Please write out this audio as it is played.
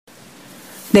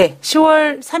네,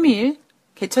 10월 3일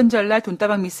개천절날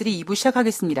돈다방 미쓰리 2부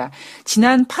시작하겠습니다.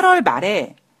 지난 8월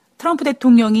말에 트럼프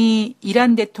대통령이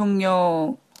이란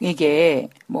대통령에게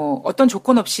뭐 어떤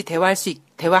조건 없이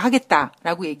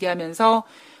대화하겠다라고 얘기하면서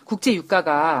국제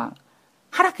유가가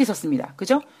하락했었습니다.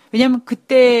 그죠? 왜냐하면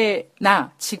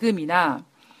그때나 지금이나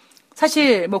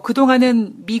사실 뭐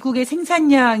그동안은 미국의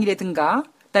생산량이라든가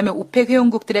그다음에 오펙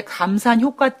회원국들의 감산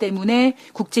효과 때문에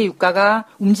국제 유가가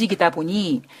움직이다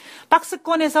보니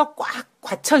박스권에서 꽉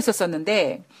갇혀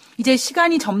있었었는데 이제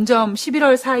시간이 점점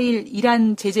 11월 4일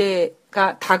이란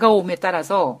제재가 다가옴에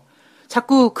따라서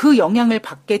자꾸 그 영향을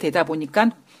받게 되다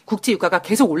보니까 국제 유가가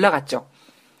계속 올라갔죠.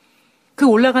 그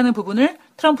올라가는 부분을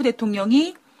트럼프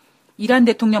대통령이 이란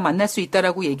대통령 만날 수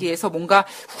있다라고 얘기해서 뭔가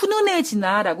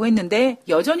훈훈해지나라고 했는데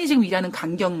여전히 지금 이란은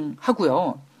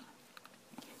강경하고요.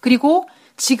 그리고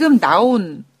지금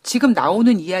나오는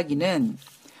이야기는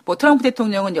뭐 트럼프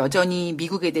대통령은 여전히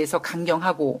미국에 대해서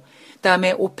강경하고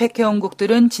그다음에 오펙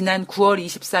회원국들은 지난 9월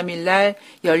 23일 날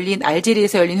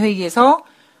알제리에서 열린 회의에서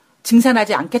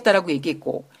증산하지 않겠다라고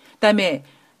얘기했고 그다음에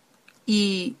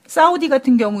이 사우디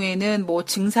같은 경우에는 뭐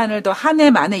증산을 더 한 해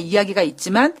만에 이야기가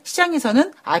있지만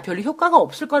시장에서는 별로 효과가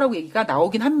없을 거라고 얘기가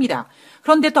나오긴 합니다.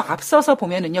 그런데 또 앞서서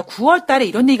보면은요 9월 달에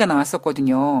이런 얘기가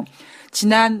나왔었거든요.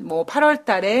 지난 뭐 8월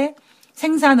달에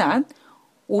생산한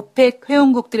오펙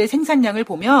회원국들의 생산량을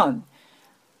보면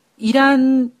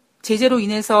이란 제재로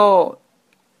인해서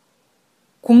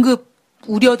공급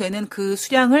우려되는 그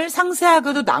수량을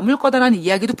상쇄하고도 남을 거다라는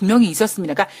이야기도 분명히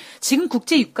있었습니다. 그러니까 지금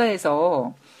국제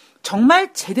유가에서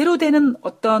정말 제대로 되는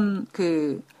어떤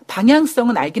그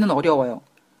방향성은 알기는 어려워요.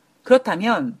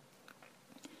 그렇다면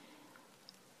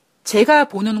제가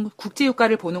보는 국제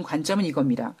유가를 보는 관점은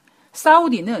이겁니다.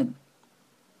 사우디는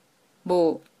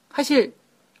뭐 사실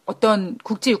어떤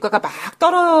국제 유가가 막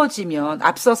떨어지면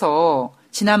앞서서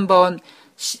지난번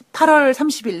 8월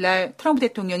 30일 날 트럼프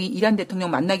대통령이 이란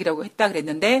대통령 만나기라고 했다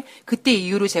그랬는데 그때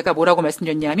이후로 제가 뭐라고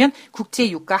말씀드렸냐면 국제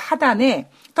유가 하단에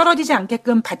떨어지지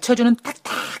않게끔 받쳐주는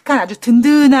딱딱한 아주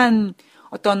든든한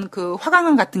어떤 그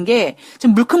화강암 같은 게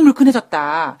좀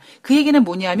물컹물컹해졌다. 그 얘기는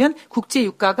뭐냐면 국제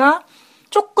유가가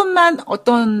조금만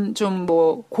어떤 좀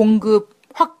뭐 공급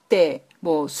확대,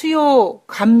 뭐 수요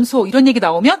감소 이런 얘기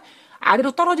나오면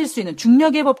아래로 떨어질 수 있는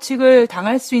중력의 법칙을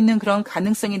당할 수 있는 그런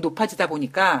가능성이 높아지다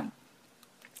보니까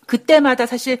그때마다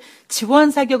사실 지원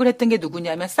사격을 했던 게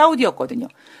누구냐면 사우디였거든요.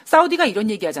 사우디가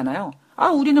이런 얘기 하잖아요.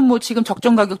 우리는 뭐 지금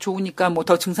적정 가격 좋으니까 뭐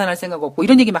더 증산할 생각 없고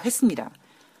이런 얘기 막 했습니다.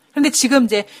 그런데 지금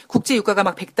이제 국제 유가가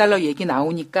막 $100 얘기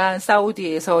나오니까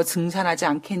사우디에서 증산하지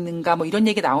않겠는가 뭐 이런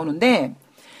얘기 나오는데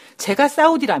제가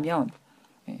사우디라면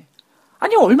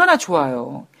아니 얼마나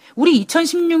좋아요. 우리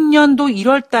 2016년도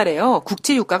 1월 달에요.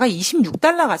 국제 유가가 $26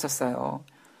 갔었어요.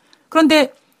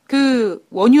 그런데 그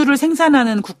원유를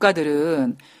생산하는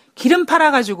국가들은 기름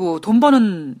팔아가지고 돈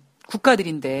버는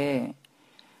국가들인데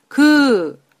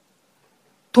그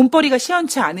돈벌이가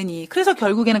시원치 않으니 그래서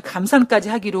결국에는 감산까지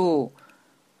하기로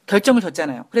결정을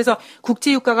졌잖아요. 그래서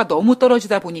국제 유가가 너무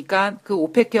떨어지다 보니까 그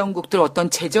오펙 회원국들 어떤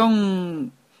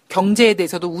재정 경제에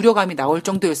대해서도 우려감이 나올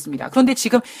정도였습니다. 그런데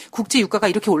지금 국제 유가가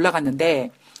이렇게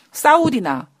올라갔는데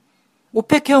사우디나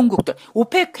오펙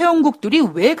회원국들이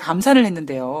왜 감산을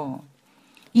했는데요?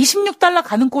 $26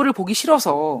 가는 꼴을 보기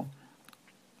싫어서.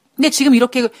 근데 지금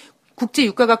이렇게 국제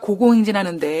유가가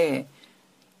고공행진하는데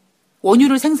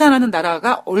원유를 생산하는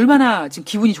나라가 얼마나 지금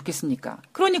기분이 좋겠습니까?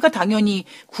 그러니까 당연히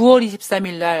 9월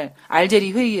 23일 날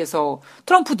알제리 회의에서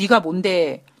트럼프 네가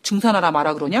뭔데 증산하라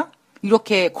마라 그러냐?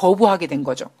 이렇게 거부하게 된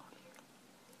거죠.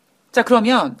 자,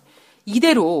 그러면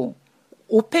이대로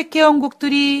오펙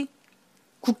회원국들이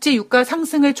국제 유가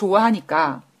상승을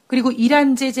좋아하니까 그리고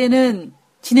이란 제재는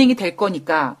진행이 될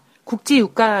거니까 국제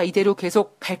유가 이대로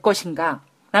계속 갈 것인가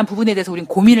라는 부분에 대해서 우린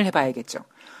고민을 해봐야겠죠.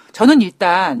 저는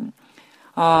일단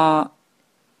 10월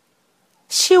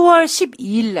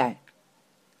 12일 날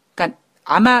그러니까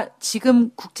아마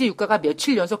지금 국제 유가가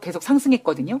며칠 연속 계속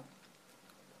상승했거든요.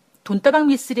 돈다방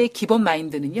미쓰리의 기본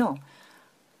마인드는요.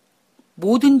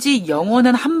 뭐든지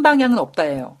영원한 한 방향은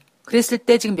없다예요. 그랬을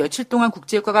때 지금 며칠 동안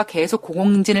국제 유가가 계속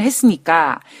고공행진을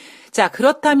했으니까 자,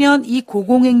 그렇다면 이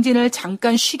고공행진을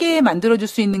잠깐 쉬게 만들어줄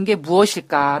수 있는 게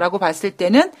무엇일까라고 봤을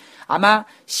때는 아마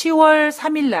 10월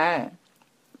 3일 날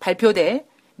발표될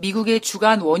미국의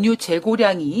주간 원유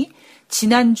재고량이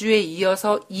지난주에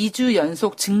이어서 2주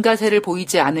연속 증가세를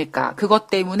보이지 않을까. 그것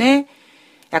때문에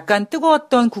약간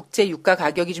뜨거웠던 국제 유가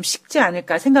가격이 좀 식지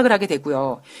않을까 생각을 하게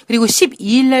되고요. 그리고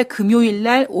 12일 날 금요일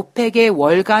날 오펙의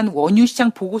월간 원유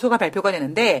시장 보고서가 발표가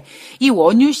되는데 이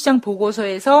원유 시장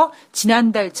보고서에서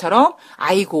지난달처럼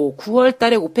 9월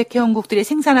달에 오펙 회원국들이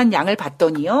생산한 양을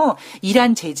봤더니요.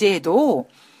 이란 제재에도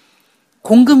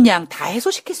공급량 다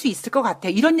해소시킬 수 있을 것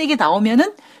같아요. 이런 얘기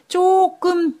나오면은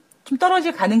조금 좀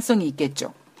떨어질 가능성이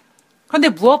있겠죠. 그런데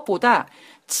무엇보다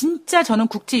진짜 저는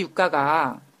국제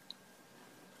유가가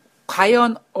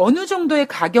과연 어느 정도의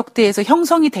가격대에서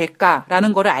형성이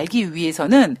될까라는 거를 알기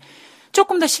위해서는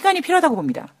조금 더 시간이 필요하다고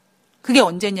봅니다. 그게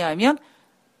언제냐 하면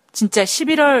진짜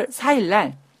 11월 4일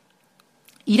날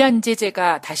이란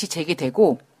제재가 다시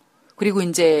재개되고 그리고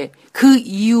이제 그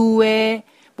이후에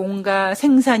뭔가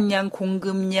생산량,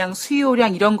 공급량,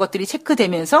 수요량 이런 것들이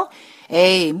체크되면서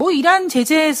에이, 뭐 이란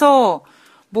제재에서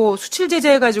뭐 수출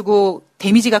제재해가지고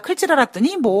데미지가 클 줄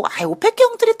알았더니 뭐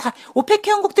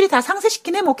오페크 형국들이 다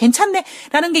상쇄시키네 뭐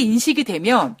괜찮네라는 게 인식이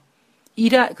되면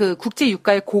그 국제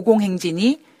유가의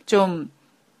고공행진이 좀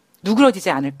누그러지지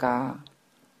않을까라는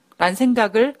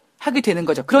생각을 하게 되는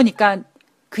거죠. 그러니까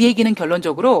그 얘기는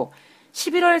결론적으로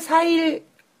 11월 4일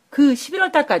그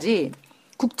 11월 달까지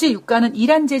국제 유가는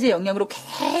이란 제재 영향으로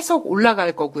계속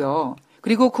올라갈 거고요.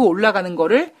 그리고 그 올라가는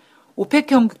거를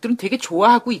오페크 형국들은 되게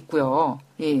좋아하고 있고요.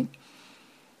 예.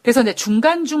 그래서 이제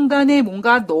중간중간에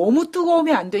뭔가 너무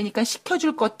뜨거우면 안 되니까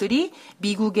식혀줄 것들이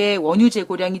미국의 원유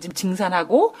재고량이 좀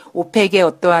증산하고 오펙의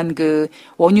어떠한 그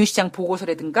원유 시장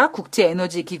보고서라든가 국제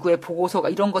에너지 기구의 보고서가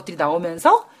이런 것들이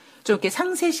나오면서 좀 이렇게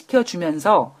상쇄시켜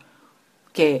주면서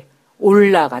이렇게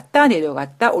올라갔다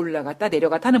내려갔다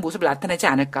하는 모습을 나타내지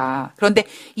않을까. 그런데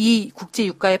이 국제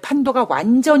유가의 판도가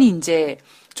완전히 이제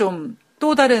좀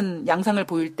또 다른 양상을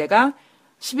보일 때가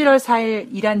 11월 4일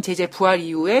이란 제재 부활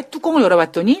이후에 뚜껑을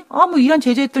열어봤더니 뭐 이란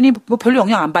제재했더니 뭐 별로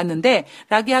영향 안 받는데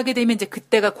라게 하게 되면 이제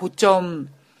그때가 고점을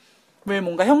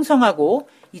뭔가 형성하고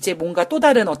이제 뭔가 또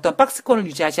다른 어떤 박스권을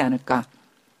유지하지 않을까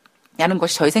라는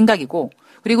것이 저의 생각이고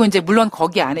그리고 이제 물론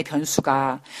거기 안에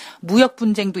변수가 무역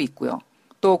분쟁도 있고요.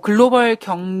 또 글로벌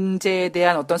경제에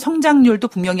대한 어떤 성장률도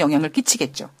분명히 영향을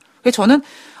끼치겠죠. 그래서 저는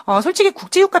솔직히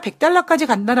국제유가 100달러까지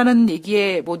간다라는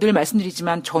얘기에 뭐 늘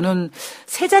말씀드리지만 저는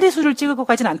세 자릿수를 찍을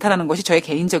것까지는 않다라는 것이 저의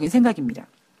개인적인 생각입니다.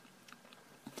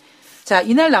 자,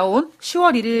 이날 나온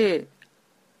 10월 1일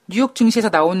뉴욕 증시에서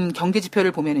나온 경제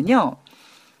지표를 보면은요.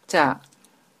 자,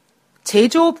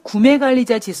 제조업 구매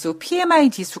관리자 지수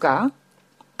PMI 지수가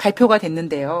발표가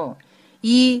됐는데요.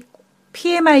 이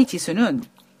PMI 지수는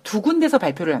두 군데서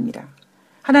발표를 합니다.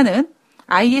 하나는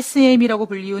ISM이라고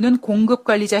불리우는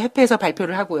공급관리자협회에서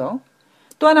발표를 하고요.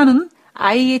 또 하나는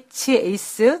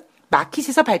IHS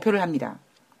마켓에서 발표를 합니다.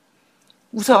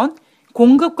 우선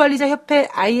공급관리자협회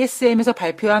ISM에서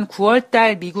발표한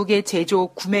 9월달 미국의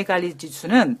제조업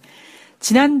구매관리지수는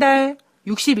지난달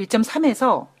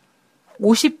 61.3에서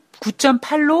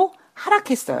 59.8로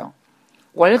하락했어요.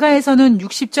 월가에서는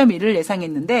 60.1을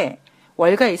예상했는데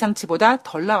월가 예상치보다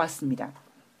덜 나왔습니다.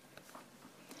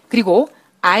 그리고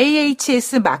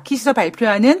IHS 마켓에서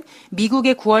발표하는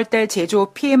미국의 9월달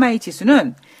제조업 PMI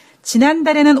지수는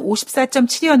지난달에는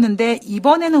 54.7이었는데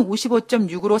이번에는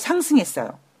 55.6으로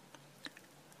상승했어요.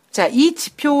 자, 이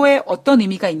지표에 어떤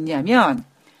의미가 있냐면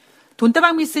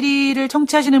돈다방 미쓰리를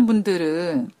청취하시는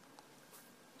분들은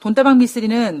돈다방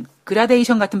미쓰리는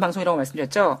그라데이션 같은 방송이라고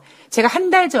말씀드렸죠. 제가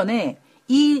한 달 전에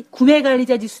이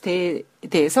구매관리자 지수에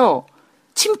대해서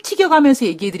침 튀겨가면서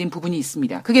얘기해드린 부분이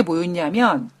있습니다. 그게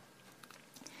뭐였냐면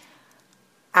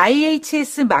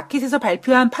IHS 마켓에서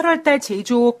발표한 8월달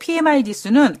제조업 PMI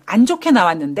지수는 안 좋게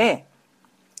나왔는데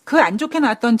그 안 좋게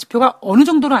나왔던 지표가 어느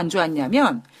정도로 안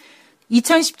좋았냐면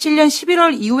 2017년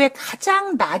 11월 이후에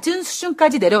가장 낮은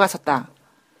수준까지 내려갔었다.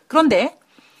 그런데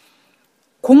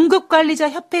공급관리자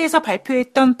협회에서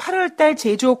발표했던 8월달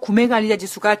제조업 구매관리자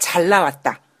지수가 잘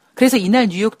나왔다. 그래서 이날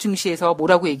뉴욕 증시에서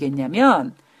뭐라고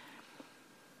얘기했냐면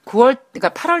그러니까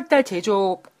 8월달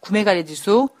제조업 구매관리자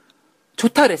지수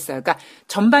좋다 그랬어요. 그러니까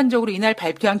전반적으로 이날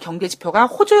발표한 경제 지표가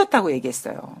호조였다고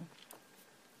얘기했어요.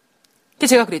 근데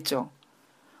제가 그랬죠.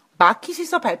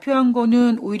 마켓에서 발표한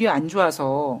거는 오히려 안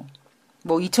좋아서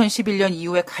뭐 2011년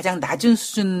이후에 가장 낮은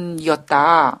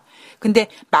수준이었다. 근데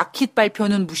마켓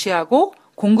발표는 무시하고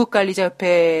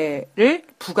공급관리자협회를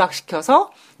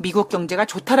부각시켜서 미국 경제가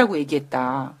좋다라고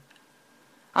얘기했다.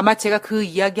 아마 제가 그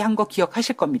이야기 한 거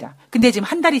기억하실 겁니다. 근데 지금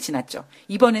한 달이 지났죠.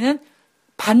 이번에는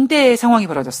반대의 상황이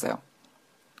벌어졌어요.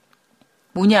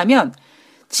 뭐냐면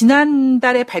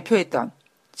지난달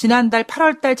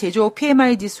 8월달 제조업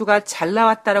PMI 지수가 잘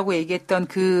나왔다라고 얘기했던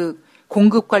그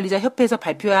공급관리자 협회에서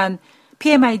발표한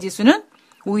PMI 지수는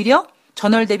오히려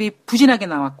전월 대비 부진하게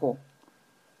나왔고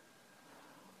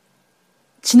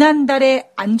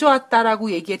지난달에 안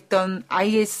좋았다라고 얘기했던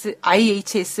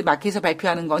IHS 마켓에서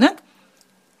발표하는 거는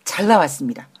잘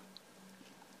나왔습니다.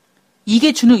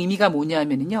 이게 주는 의미가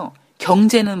뭐냐면요.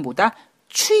 경제는 뭐다?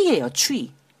 추이예요,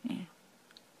 추이.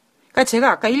 그러니까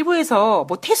제가 아까 일부에서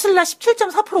뭐 테슬라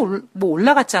 17.4%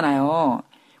 올라갔잖아요.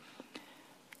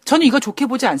 저는 이거 좋게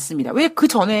보지 않습니다. 왜 그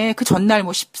전날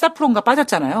뭐 14%인가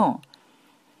빠졌잖아요.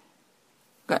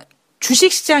 그러니까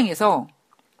주식시장에서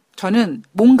저는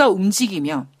뭔가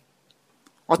움직이면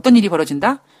어떤 일이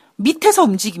벌어진다? 밑에서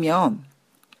움직이면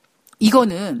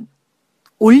이거는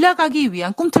올라가기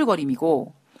위한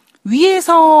꿈틀거림이고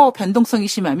위에서 변동성이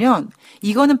심하면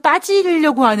이거는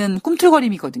빠지려고 하는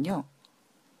꿈틀거림이거든요.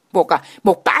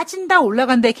 뭐 빠진다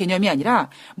올라간다의 개념이 아니라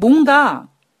뭔가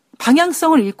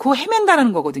방향성을 잃고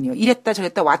헤맨다라는 거거든요. 이랬다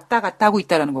저랬다 왔다 갔다 하고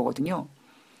있다라는 거거든요.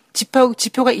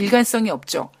 지표가 일관성이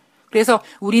없죠. 그래서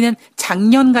우리는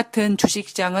작년 같은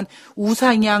주식시장은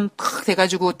우상향 팍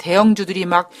돼가지고 대형주들이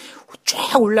막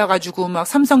쫙 올라가지고 막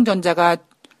삼성전자가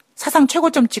사상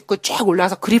최고점 찍고 쫙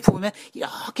올라와서 그래프 보면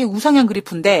이렇게 우상향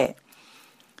그래프인데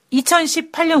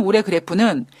 2018년 올해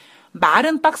그래프는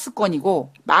마른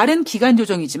박스권이고 마른 기간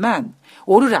조정이지만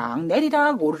오르락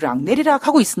내리락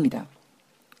하고 있습니다.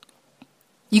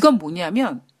 이건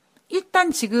뭐냐면 일단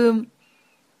지금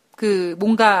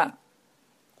뭔가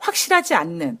확실하지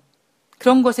않는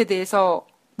그런 것에 대해서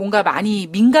뭔가 많이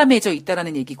민감해져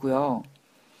있다라는 얘기고요.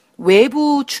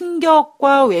 외부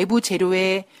충격과 외부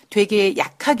재료에 되게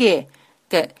약하게,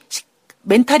 그러니까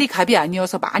멘탈이 갑이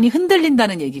아니어서 많이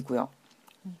흔들린다는 얘기고요.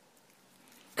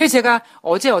 그래서 제가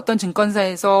어제 어떤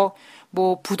증권사에서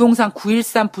뭐 부동산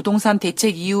 9.13 부동산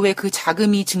대책 이후에 그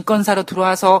자금이 증권사로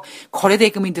들어와서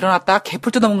거래대금이 늘어났다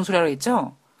개풀 뜯어먹는 소리라고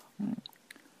했죠.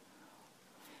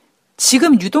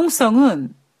 지금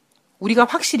유동성은 우리가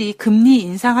확실히 금리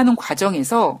인상하는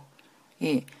과정에서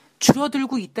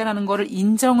줄어들고 있다는 것을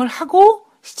인정을 하고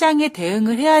시장에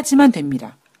대응을 해야지만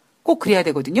됩니다. 꼭 그래야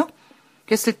되거든요.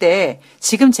 그랬을 때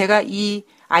지금 제가 이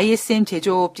ISM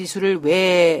제조업 지수를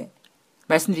왜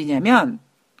말씀드리냐면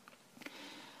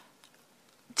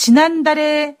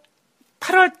지난달에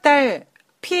 8월달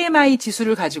PMI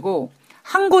지수를 가지고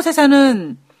한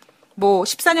곳에서는 뭐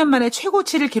 14년 만에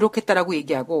최고치를 기록했다라고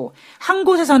얘기하고 한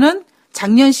곳에서는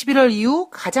작년 11월 이후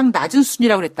가장 낮은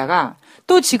수준이라고 그랬다가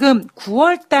또 지금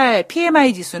 9월달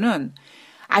PMI 지수는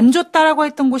안 좋다라고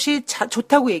했던 곳이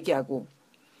좋다고 얘기하고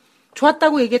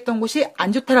좋았다고 얘기했던 곳이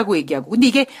안 좋다라고 얘기하고 근데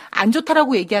이게 안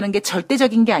좋다라고 얘기하는 게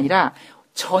절대적인 게 아니라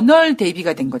전월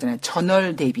대비가 된 거잖아요.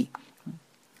 전월 대비.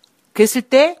 그랬을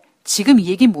때 지금 이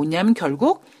얘기는 뭐냐면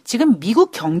결국 지금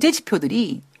미국 경제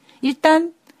지표들이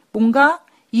일단 뭔가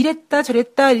이랬다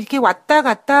저랬다 이렇게 왔다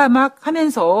갔다 막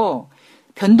하면서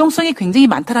변동성이 굉장히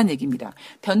많다라는 얘기입니다.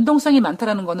 변동성이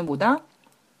많다라는 거는 뭐다?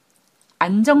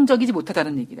 안정적이지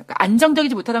못하다는 얘기다. 그러니까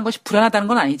안정적이지 못하다는 것이 불안하다는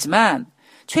건 아니지만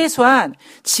최소한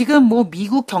지금 뭐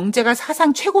미국 경제가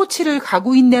사상 최고치를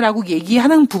가고 있네라고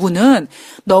얘기하는 부분은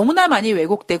너무나 많이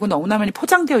왜곡되고 너무나 많이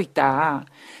포장되어 있다.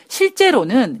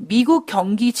 실제로는 미국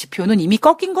경기 지표는 이미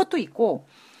꺾인 것도 있고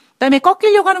그다음에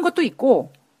꺾이려고 하는 것도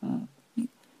있고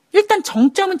일단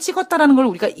정점은 찍었다라는 걸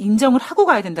우리가 인정을 하고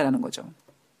가야 된다는 거죠.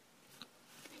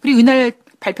 그리고 이날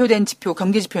발표된 지표,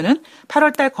 경제 지표는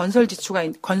 8월달 건설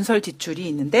지출이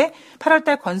있는데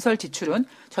 8월달 건설 지출은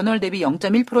전월 대비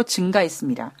 0.1%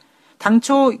 증가했습니다.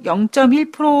 당초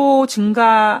 0.1%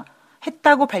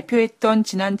 증가했다고 발표했던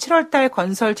지난 7월달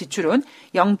건설 지출은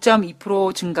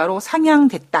 0.2% 증가로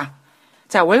상향됐다.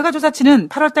 자, 월가조사치는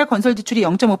 8월달 건설 지출이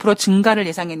 0.5% 증가를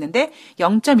예상했는데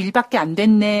 0.1밖에 안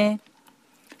됐네.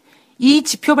 이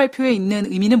지표 발표에 있는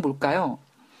의미는 뭘까요?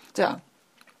 자,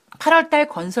 8월달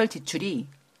건설 지출이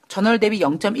전월 대비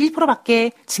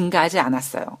 0.1%밖에 증가하지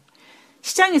않았어요.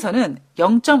 시장에서는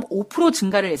 0.5%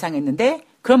 증가를 예상했는데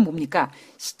그럼 뭡니까?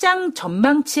 시장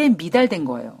전망치에 미달된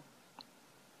거예요.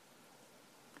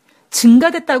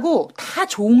 증가됐다고 다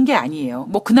좋은 게 아니에요.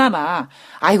 뭐 그나마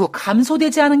아이고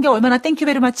감소되지 않은 게 얼마나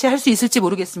땡큐베르마치 할 수 있을지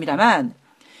모르겠습니다만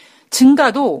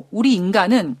증가도 우리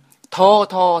인간은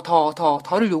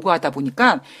더를 요구하다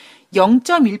보니까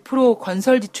 0.1%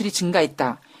 건설 지출이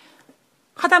증가했다.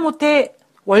 하다못해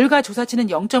월가 조사치는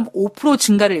 0.5%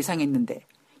 증가를 예상했는데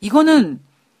이거는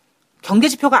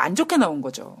경제지표가 안 좋게 나온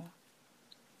거죠.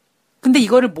 근데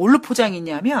이거를 뭘로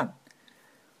포장했냐면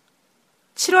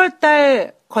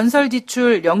 7월달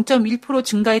건설지출 0.1%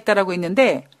 증가했다라고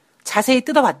했는데 자세히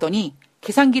뜯어봤더니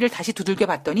계산기를 다시 두들겨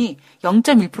봤더니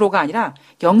 0.1%가 아니라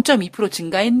 0.2%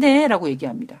 증가했네라고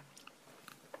얘기합니다.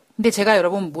 근데 제가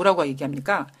여러분 뭐라고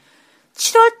얘기합니까?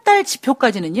 7월달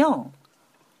지표까지는요.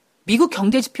 미국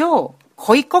경제지표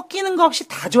거의 꺾이는 거 없이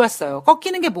다 좋았어요.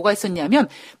 꺾이는 게 뭐가 있었냐면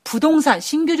부동산,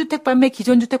 신규주택 판매,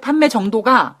 기존주택 판매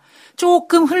정도가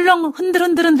조금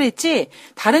흔들흔들했지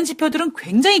다른 지표들은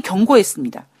굉장히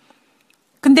견고했습니다.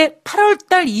 근데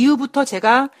 8월달 이후부터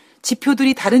제가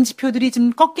다른 지표들이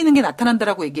좀 꺾이는 게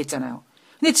나타난다라고 얘기했잖아요.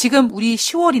 근데 지금 우리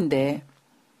 10월인데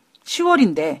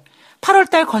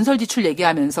 8월달 건설 지출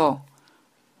얘기하면서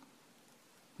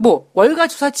뭐 월가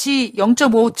주사치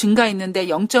 0.5 증가했는데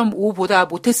 0.5보다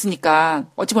못했으니까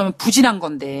어찌 보면 부진한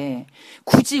건데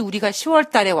굳이 우리가 10월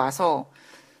달에 와서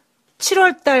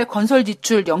 7월 달 건설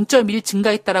지출 0.1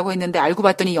 증가했다라고 했는데 알고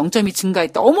봤더니 0.2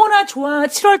 증가했다. 어머나 좋아.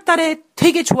 7월 달에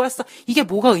되게 좋았어. 이게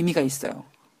뭐가 의미가 있어요.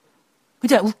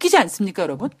 그냥 웃기지 않습니까,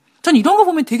 여러분? 전 이런 거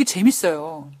보면 되게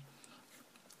재밌어요.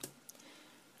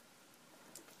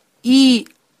 이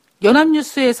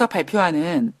연합뉴스에서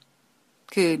발표하는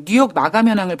그 뉴욕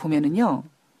마감현황을 보면은요,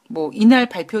 뭐 이날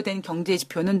발표된 경제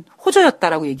지표는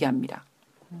호조였다라고 얘기합니다.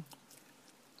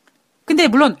 근데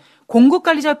물론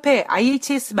공급관리협회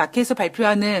IHS 마켓에서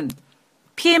발표하는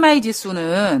PMI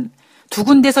지수는 두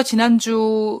군데서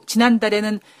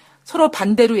지난달에는 서로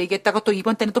반대로 얘기했다가 또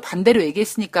이번 때는 또 반대로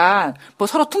얘기했으니까 뭐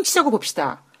서로 퉁치자고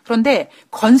봅시다. 그런데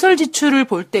건설 지출을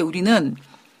볼 때 우리는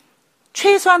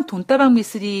최소한 돈다방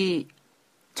미쓰리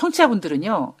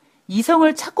청취자분들은요,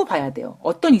 이성을 찾고 봐야 돼요.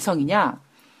 어떤 이성이냐?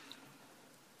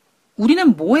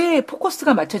 우리는 뭐에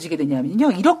포커스가 맞춰지게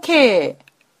되냐면요. 이렇게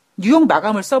뉴욕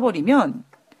마감을 써버리면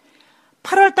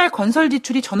 8월 달 건설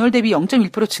지출이 전월 대비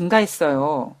 0.1%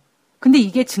 증가했어요. 근데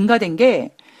이게 증가된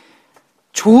게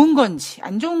좋은 건지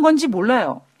안 좋은 건지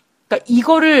몰라요. 그러니까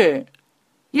이거를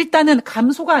일단은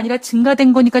감소가 아니라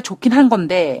증가된 거니까 좋긴 한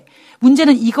건데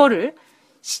문제는 이거를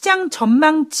시장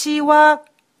전망치와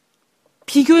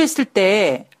비교했을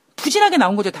때 부진하게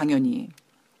나온 거죠, 당연히.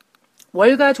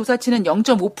 월가 조사치는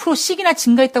 0.5%씩이나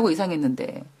증가했다고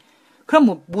예상했는데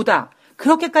그럼 뭐다?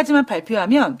 그렇게까지만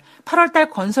발표하면 8월 달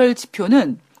건설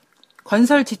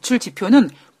지출 지표는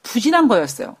부진한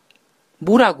거였어요.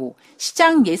 뭐라고?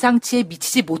 시장 예상치에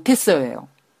미치지 못했어요.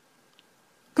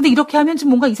 근데 이렇게 하면 좀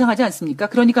뭔가 이상하지 않습니까?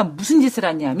 그러니까 무슨 짓을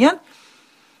하냐면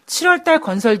 7월 달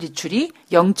건설 지출이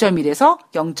 0.1에서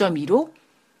 0.2로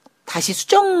다시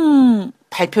수정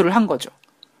발표를 한 거죠.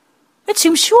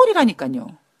 지금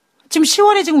 10월이라니까요. 지금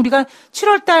 10월에 지금 우리가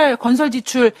 7월 달 건설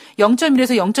지출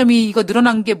 0.1에서 0.2 이거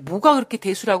늘어난 게 뭐가 그렇게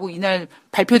대수라고 이날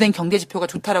발표된 경제 지표가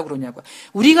좋다라고 그러냐고요.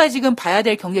 우리가 지금 봐야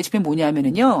될 경제 지표는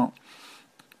뭐냐면은요.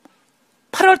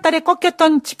 8월 달에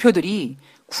꺾였던 지표들이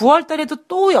 9월 달에도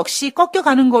또 역시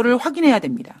꺾여가는 거를 확인해야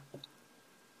됩니다.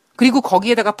 그리고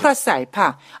거기에다가 플러스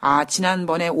알파,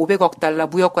 지난번에 500억 달러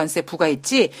무역관세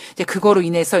부과했지, 이제 그거로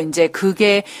인해서 이제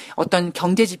그게 어떤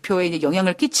경제 지표에 이제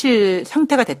영향을 끼칠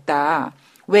상태가 됐다.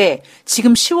 왜?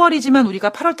 지금 10월이지만 우리가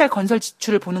 8월 달 건설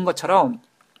지출을 보는 것처럼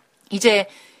이제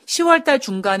 10월 달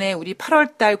중간에 우리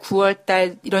 8월 달, 9월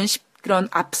달 그런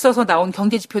앞서서 나온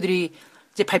경제 지표들이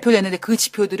이제 발표되는데 그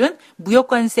지표들은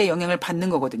무역관세의 영향을 받는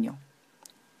거거든요.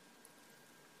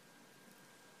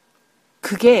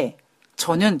 그게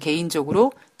저는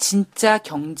개인적으로 진짜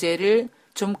경제를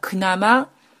좀 그나마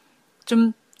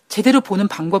좀 제대로 보는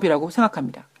방법이라고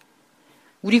생각합니다.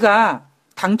 우리가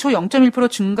당초 0.1%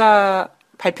 증가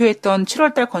발표했던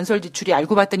 7월 달 건설 지출이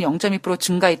알고 봤더니 0.2%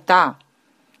 증가했다.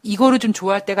 이거를 좀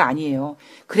좋아할 때가 아니에요.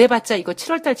 그래봤자 이거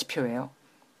 7월 달 지표예요.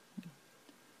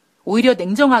 오히려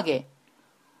냉정하게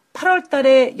 8월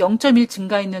달에 0.1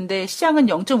 증가했는데 시장은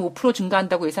 0.5%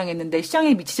 증가한다고 예상했는데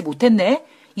시장에 미치지 못했네.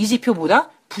 이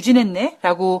지표보다 부진했네.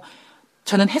 라고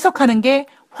저는 해석하는 게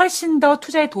훨씬 더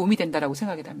투자에 도움이 된다라고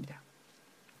생각이 됩니다.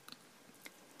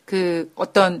 그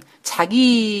어떤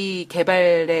자기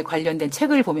개발에 관련된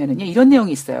책을 보면은요, 이런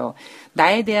내용이 있어요.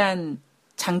 나에 대한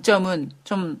장점은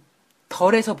좀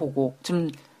덜해서 보고, 좀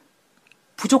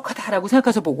부족하다라고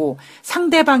생각해서 보고,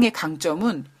 상대방의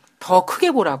강점은 더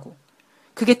크게 보라고.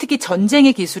 그게 특히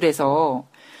전쟁의 기술에서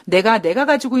내가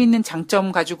가지고 있는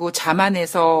장점 가지고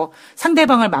자만해서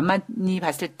상대방을 만만히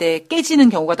봤을 때 깨지는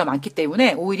경우가 더 많기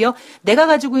때문에 오히려 내가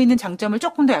가지고 있는 장점을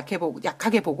조금 더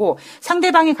약하게 보고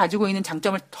상대방이 가지고 있는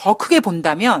장점을 더 크게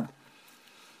본다면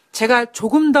제가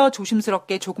조금 더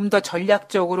조심스럽게, 조금 더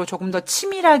전략적으로, 조금 더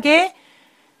치밀하게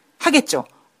하겠죠.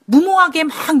 무모하게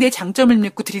막 내 장점을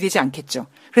믿고 들이대지 않겠죠.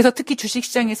 그래서 특히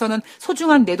주식시장에서는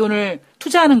소중한 내 돈을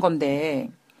투자하는 건데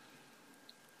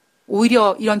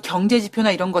오히려 이런 경제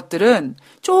지표나 이런 것들은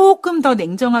조금 더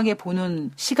냉정하게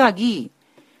보는 시각이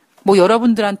뭐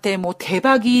여러분들한테 뭐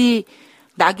대박이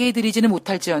나게 해드리지는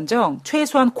못할지언정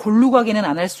최소한 골로 가게는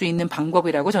안 할 수 있는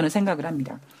방법이라고 저는 생각을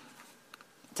합니다.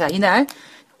 자, 이날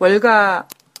월가에서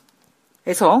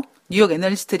뉴욕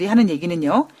애널리스트들이 하는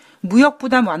얘기는요. 무역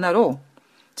부담 완화로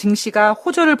증시가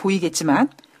호조를 보이겠지만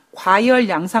과열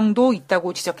양상도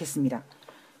있다고 지적했습니다.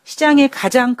 시장의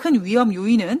가장 큰 위험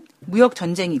요인은 무역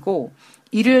전쟁이고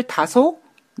이를 다소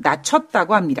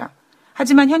낮췄다고 합니다.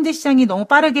 하지만 현재 시장이 너무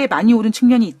빠르게 많이 오른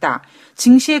측면이 있다.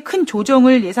 증시의 큰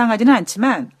조정을 예상하지는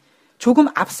않지만 조금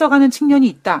앞서가는 측면이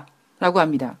있다라고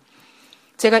합니다.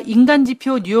 제가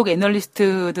인간지표 뉴욕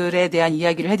애널리스트들에 대한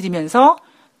이야기를 해드리면서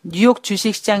뉴욕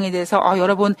주식시장에 대해서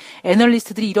여러분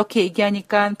애널리스트들이 이렇게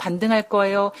얘기하니까 반등할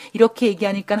거예요. 이렇게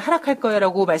얘기하니까 하락할 거예요.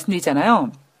 라고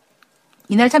말씀드리잖아요.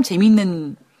 이날 참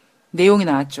재미있는 내용이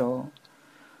나왔죠.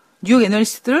 뉴욕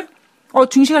애널리스트들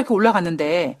증시가 이렇게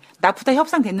올라갔는데 나프타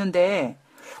협상됐는데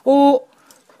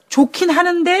좋긴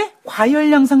하는데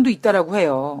과열 양상도 있다라고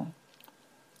해요.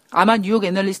 아마 뉴욕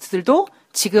애널리스트들도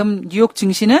지금 뉴욕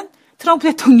증시는 트럼프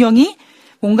대통령이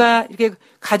뭔가 이렇게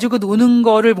가지고 노는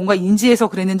거를 뭔가 인지해서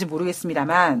그랬는지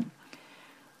모르겠습니다만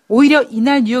오히려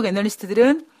이날 뉴욕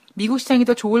애널리스트들은 미국 시장이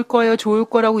더 좋을 거예요. 좋을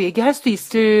거라고 얘기할 수도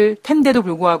있을 텐데도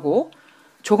불구하고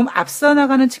조금 앞서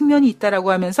나가는 측면이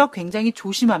있다라고 하면서 굉장히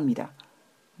조심합니다.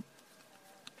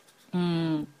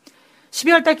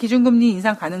 12월 달 기준금리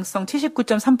인상 가능성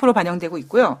 79.3% 반영되고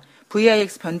있고요.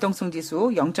 VIX 변동성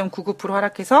지수 0.99%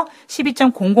 하락해서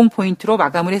 12.00포인트로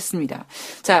마감을 했습니다.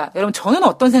 자, 여러분 저는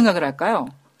어떤 생각을 할까요?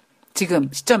 지금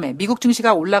시점에 미국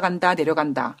증시가 올라간다,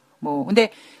 내려간다.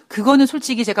 근데 그거는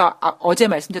솔직히 제가 어제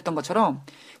말씀드렸던 것처럼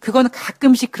그거는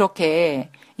가끔씩 그렇게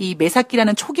이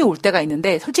매사기라는 촉이 올 때가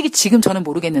있는데 솔직히 지금 저는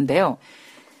모르겠는데요.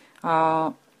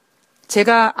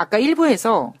 제가 아까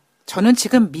 1부에서 저는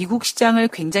지금 미국 시장을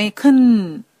굉장히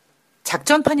큰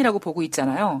작전판이라고 보고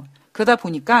있잖아요. 그러다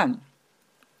보니까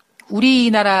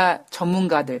우리나라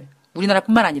전문가들,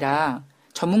 우리나라뿐만 아니라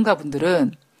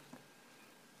전문가분들은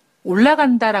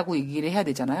올라간다라고 얘기를 해야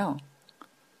되잖아요.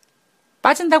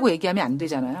 빠진다고 얘기하면 안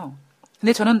되잖아요.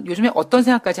 근데 저는 요즘에 어떤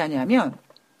생각까지 하냐면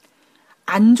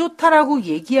안 좋다라고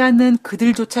얘기하는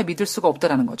그들조차 믿을 수가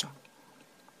없다라는 거죠.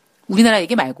 우리나라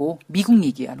얘기 말고 미국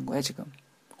얘기하는 거예요, 지금.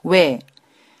 왜?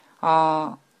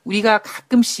 우리가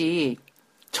가끔씩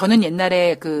저는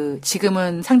옛날에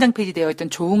지금은 상장 폐지되어 있던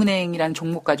조흥은행이라는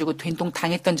종목 가지고 된통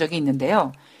당했던 적이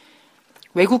있는데요.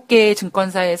 외국계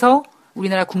증권사에서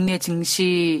우리나라 국내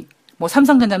증시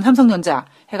삼성전자면 삼성전자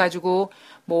해가지고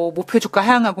목표 주가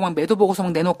하향하고 막 매도 보고서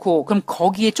막 내놓고 그럼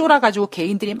거기에 쫄아가지고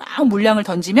개인들이 막 물량을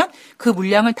던지면 그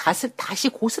물량을 다시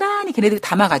고스란히 걔네들이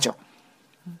담아가죠.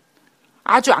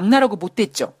 아주 악랄하고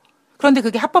못됐죠. 그런데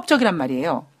그게 합법적이란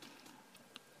말이에요.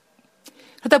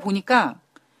 그러다 보니까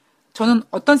저는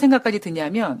어떤 생각까지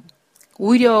드냐면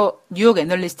오히려 뉴욕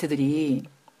애널리스트들이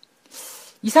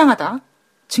이상하다.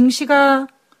 증시가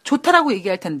좋다라고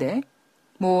얘기할 텐데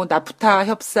나프타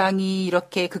협상이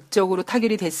이렇게 극적으로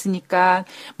타결이 됐으니까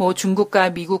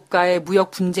중국과 미국과의 무역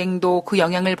분쟁도 그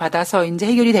영향을 받아서 이제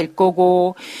해결이 될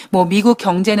거고 미국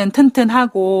경제는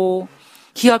튼튼하고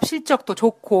기업 실적도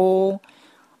좋고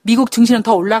미국 증시는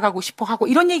더 올라가고 싶어 하고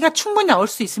이런 얘기가 충분히 나올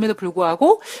수 있음에도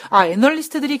불구하고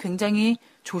애널리스트들이 굉장히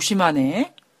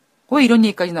조심하네. 왜 이런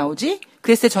얘기까지 나오지?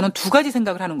 그랬을 때 저는 두 가지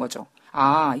생각을 하는 거죠.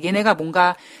 얘네가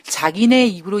뭔가 자기네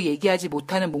입으로 얘기하지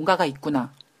못하는 뭔가가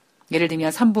있구나. 예를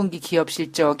들면 3분기 기업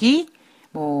실적이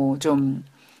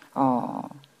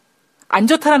안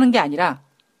좋다라는 게 아니라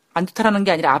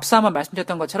앞서 한번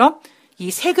말씀드렸던 것처럼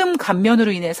이 세금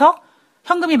감면으로 인해서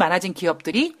현금이 많아진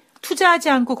기업들이 투자하지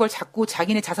않고 그걸 자꾸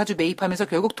자기네 자사주 매입하면서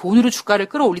결국 돈으로 주가를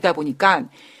끌어올리다 보니까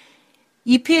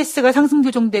EPS가 상승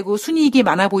조정되고 순이익이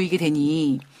많아 보이게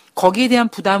되니 거기에 대한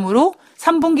부담으로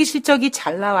 3분기 실적이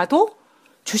잘 나와도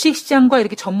주식시장과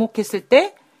이렇게 접목했을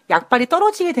때 약발이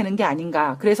떨어지게 되는 게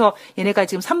아닌가. 그래서 얘네가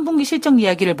지금 3분기 실적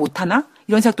이야기를 못하나?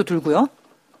 이런 생각도 들고요.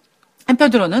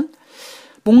 한편으로는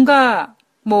뭔가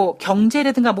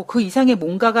경제라든가 그 이상의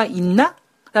뭔가가 있나?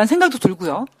 라는 생각도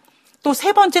들고요. 또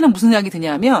세 번째는 무슨 생각이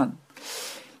드냐면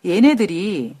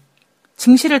얘네들이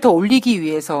증시를 더 올리기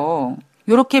위해서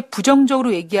이렇게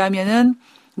부정적으로 얘기하면은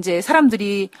이제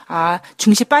사람들이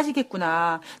증시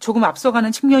빠지겠구나. 조금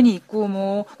앞서가는 측면이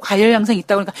있고 과열 양상이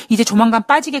있다고 그러니까 이제 조만간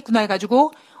빠지겠구나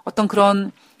해가지고 어떤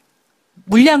그런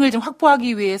물량을 좀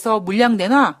확보하기 위해서 물량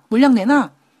내놔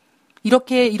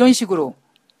이런 식으로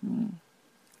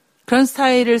그런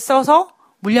스타일을 써서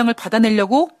물량을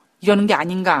받아내려고 이러는 게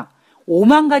아닌가.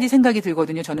 5만 가지 생각이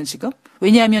들거든요, 저는 지금.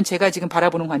 왜냐하면 제가 지금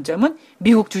바라보는 관점은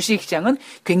미국 주식시장은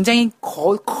굉장히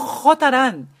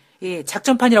커다란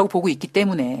작전판이라고 보고 있기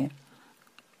때문에.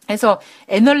 그래서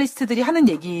애널리스트들이 하는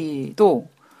얘기도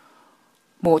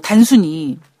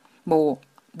단순히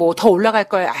더 올라갈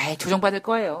거예요. 조정받을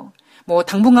거예요.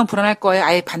 당분간 불안할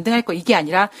거예요. 반등할 거예요. 이게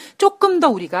아니라 조금 더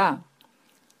우리가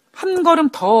한 걸음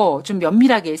더 좀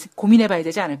면밀하게 고민해 봐야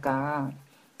되지 않을까.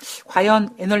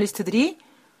 과연 애널리스트들이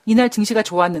이날 증시가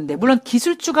좋았는데, 물론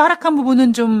기술주가 하락한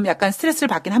부분은 좀 약간 스트레스를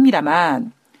받긴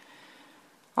합니다만,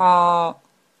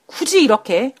 굳이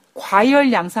이렇게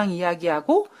과열 양상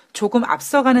이야기하고 조금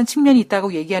앞서가는 측면이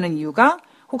있다고 얘기하는 이유가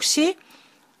혹시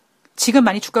지금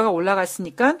많이 주가가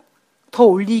올라갔으니까 더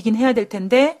올리긴 해야 될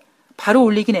텐데 바로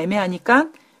올리긴 애매하니까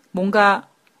뭔가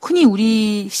흔히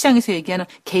우리 시장에서 얘기하는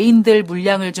개인들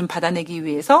물량을 좀 받아내기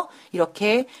위해서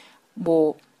이렇게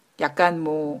뭐 약간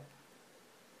뭐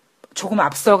조금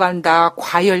앞서간다,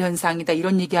 과열 현상이다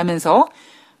이런 얘기하면서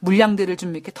물량들을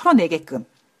좀 이렇게 털어내게끔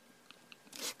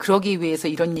그러기 위해서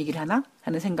이런 얘기를 하나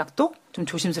하는 생각도 좀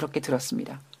조심스럽게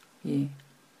들었습니다. 예.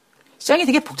 시장이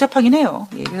되게 복잡하긴 해요.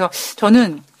 예. 그래서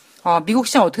저는 미국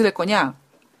시장 어떻게 될 거냐?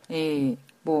 예.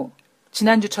 뭐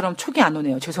지난주처럼 촉이 안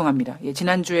오네요. 죄송합니다. 예.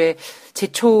 지난주에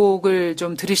제 촉을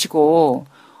좀 들으시고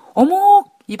어머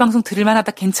이 방송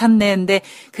들을만하다 괜찮네 근데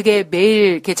그게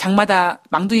매일 이렇게 장마다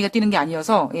망둥이가 뛰는 게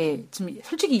아니어서 예. 지금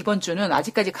솔직히 이번 주는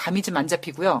아직까지 감이 좀 안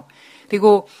잡히고요.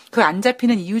 그리고 그 안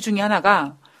잡히는 이유 중에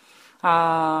하나가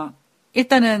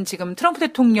일단은 지금 트럼프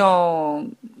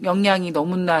대통령 영향이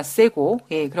너무나 세고,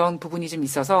 예, 그런 부분이 좀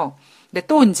있어서, 근데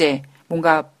또 이제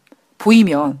뭔가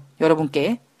보이면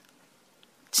여러분께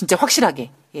진짜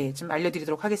확실하게, 예, 좀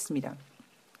알려드리도록 하겠습니다.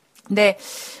 근데,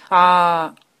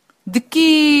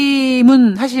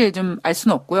 느낌은 사실 좀 알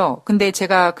수는 없고요. 근데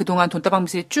제가 그동안 돈다방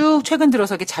미술이 쭉 최근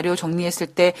들어서 이렇게 자료 정리했을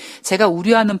때 제가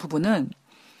우려하는 부분은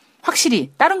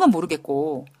확실히 다른 건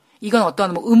모르겠고, 이건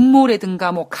어떤 뭐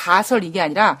음모라든가 뭐 가설 이게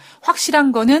아니라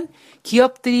확실한 거는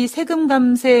기업들이 세금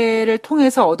감세를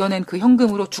통해서 얻어낸 그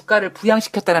현금으로 주가를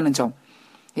부양시켰다라는 점.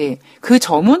 예. 그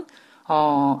점은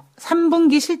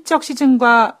 3분기 실적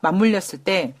시즌과 맞물렸을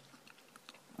때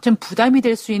좀 부담이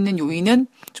될 수 있는 요인은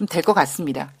좀 될 것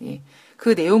같습니다. 예. 그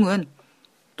내용은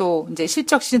또 이제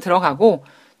실적 시즌 들어가고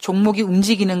종목이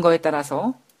움직이는 거에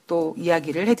따라서 또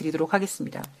이야기를 해드리도록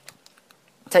하겠습니다.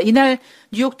 자, 이날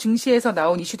뉴욕 증시에서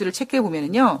나온 이슈들을 체크해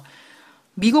보면은요,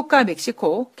 미국과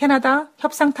멕시코, 캐나다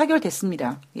협상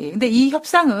타결됐습니다. 예, 근데 이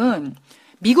협상은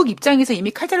미국 입장에서 이미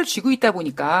칼자를 쥐고 있다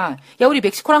보니까, 야, 우리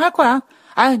멕시코랑 할 거야.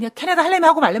 그냥 캐나다 하려면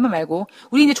하고 말려면 말고.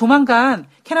 우리 이제 조만간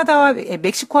캐나다와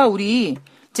멕시코와 우리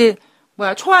이제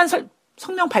초안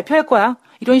성명 발표할 거야.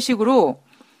 이런 식으로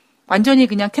완전히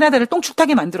그냥 캐나다를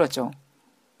똥축하게 만들었죠.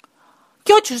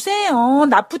 껴주세요.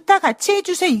 나프타 같이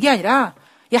해주세요. 이게 아니라,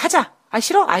 야, 하자.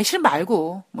 싫어? 싫으면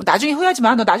말고. 뭐, 나중에 후회하지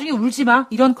마. 너 나중에 울지 마.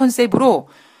 이런 컨셉으로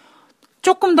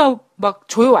조금 더 막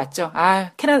조여왔죠.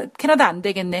 캐나다 안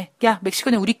되겠네. 야,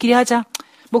 멕시코는 우리끼리 하자.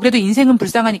 뭐, 그래도 인생은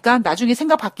불쌍하니까 나중에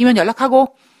생각 바뀌면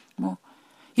연락하고. 뭐,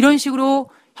 이런 식으로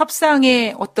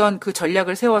협상의 어떤 그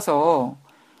전략을 세워서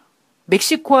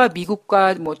멕시코와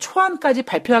미국과 뭐, 초안까지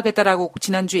발표하겠다라고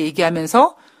지난주에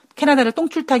얘기하면서 캐나다를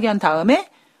똥줄타기 한 다음에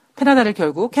캐나다를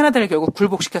결국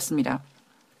굴복시켰습니다.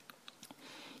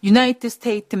 유나이티드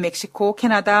스테이트 멕시코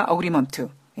캐나다 어그리먼트.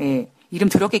 예, 이름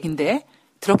더럽게 긴데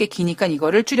더럽게 기니까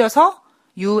이거를 줄여서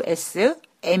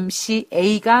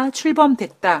USMCA가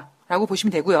출범됐다라고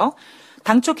보시면 되고요.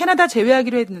 당초 캐나다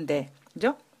제외하기로 했는데,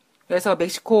 그죠? 그래서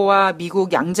멕시코와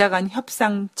미국 양자 간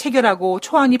협상 체결하고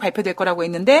초안이 발표될 거라고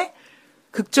했는데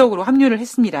극적으로 합류를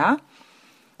했습니다.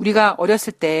 우리가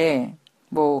어렸을 때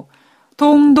뭐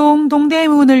동동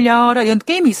동대문을 열어 이런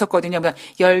게임이 있었거든요.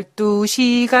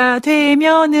 12시가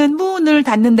되면은 문을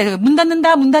닫는다. 문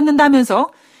닫는다 하면서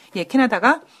예,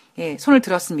 캐나다가 예, 손을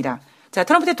들었습니다. 자,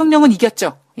 트럼프 대통령은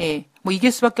이겼죠. 예. 뭐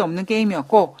이길 수밖에 없는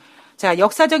게임이었고 자,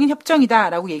 역사적인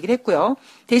협정이다라고 얘기를 했고요.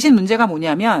 대신 문제가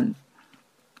뭐냐면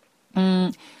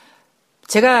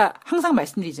제가 항상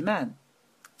말씀드리지만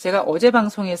제가 어제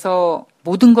방송에서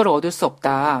모든 걸 얻을 수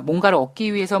없다. 뭔가를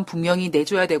얻기 위해선 분명히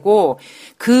내줘야 되고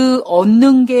그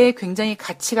얻는 게 굉장히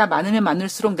가치가 많으면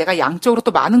많을수록 내가 양적으로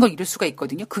또 많은 걸 잃을 수가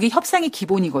있거든요. 그게 협상의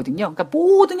기본이거든요. 그러니까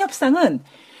모든 협상은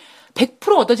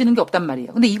 100% 얻어지는 게 없단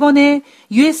말이에요. 근데 이번에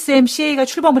USMCA가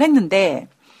출범을 했는데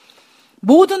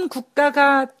모든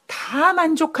국가가 다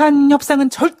만족한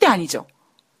협상은 절대 아니죠.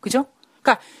 그죠?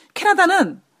 그러니까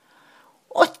캐나다는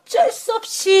어쩔 수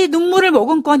없이 눈물을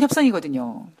머금고 한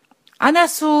협상이거든요. 안 할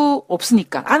수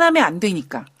없으니까. 안 하면 안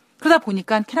되니까. 그러다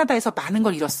보니까 캐나다에서 많은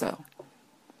걸 잃었어요.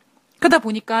 그러다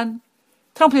보니까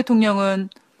트럼프 대통령은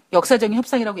역사적인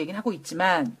협상이라고 얘기는 하고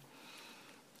있지만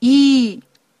이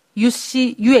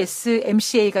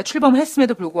USMCA가 출범을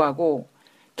했음에도 불구하고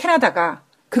캐나다가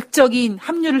극적인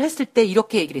합류를 했을 때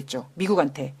이렇게 얘기를 했죠.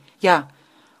 미국한테. 야,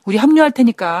 우리 합류할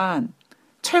테니까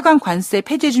철강 관세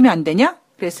폐지해주면 안 되냐?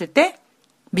 그랬을 때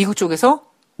미국 쪽에서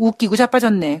웃기고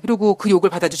자빠졌네. 그리고 그 욕을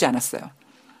받아주지 않았어요.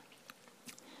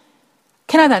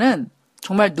 캐나다는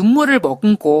정말 눈물을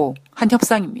머금고 한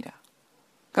협상입니다.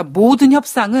 그러니까 모든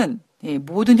협상은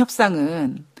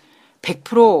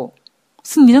 100%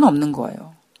 승리는 없는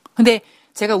거예요. 근데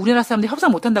제가 우리나라 사람들이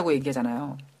협상 못한다고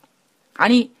얘기하잖아요.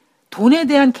 아니, 돈에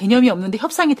대한 개념이 없는데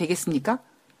협상이 되겠습니까?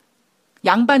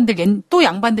 양반들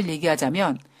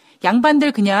얘기하자면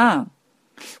양반들 그냥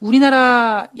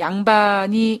우리나라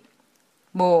양반이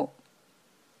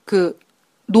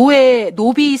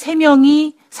노비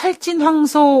 3명이 살찐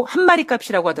황소 한 마리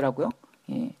값이라고 하더라고요.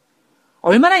 예.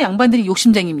 얼마나 양반들이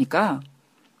욕심쟁입니까?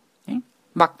 예?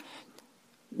 막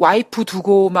와이프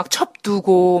두고 막 첩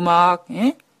두고 막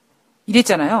예?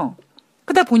 이랬잖아요.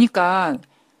 그러다 보니까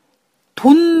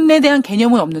돈에 대한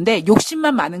개념은 없는데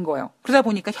욕심만 많은 거예요. 그러다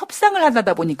보니까 협상을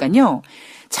하다 보니까요.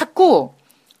 자꾸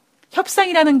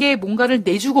협상이라는 게 뭔가를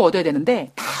내주고 얻어야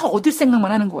되는데 다 얻을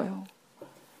생각만 하는 거예요.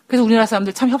 그래서 우리나라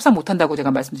사람들 참 협상 못한다고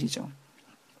제가 말씀드리죠.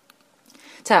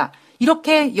 자,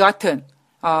 이렇게 여하튼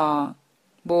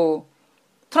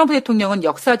트럼프 대통령은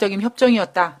역사적인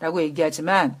협정이었다라고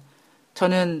얘기하지만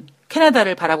저는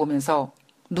캐나다를 바라보면서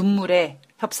눈물의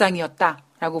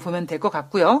협상이었다라고 보면 될 것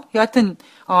같고요. 여하튼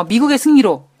미국의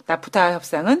승리로 나프타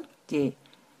협상은 이제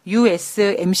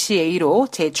USMCA로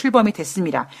재출범이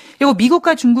됐습니다. 그리고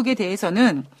미국과 중국에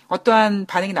대해서는 어떠한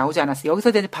반응이 나오지 않았어요.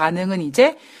 여기서 된 반응은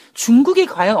이제 중국이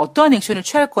과연 어떠한 액션을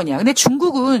취할 거냐. 근데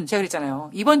중국은 제가 그랬잖아요.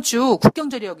 이번 주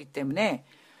국경절이었기 때문에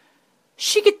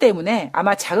쉬기 때문에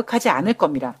아마 자극하지 않을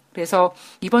겁니다. 그래서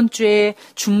이번 주에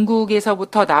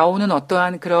중국에서부터 나오는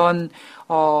어떠한 그런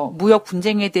무역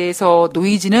분쟁에 대해서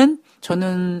노이즈는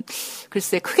저는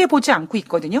글쎄 크게 보지 않고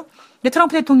있거든요. 근데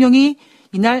트럼프 대통령이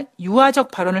이날 유화적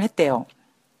발언을 했대요.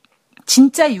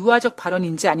 진짜 유화적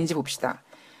발언인지 아닌지 봅시다.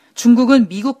 중국은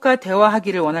미국과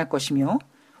대화하기를 원할 것이며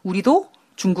우리도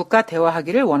중국과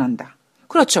대화하기를 원한다.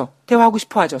 그렇죠. 대화하고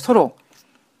싶어 하죠. 서로.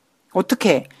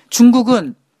 어떻게?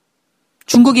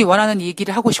 중국이 원하는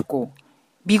얘기를 하고 싶고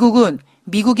미국은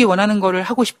미국이 원하는 거를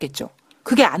하고 싶겠죠.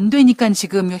 그게 안 되니까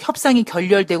지금 협상이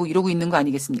결렬되고 이러고 있는 거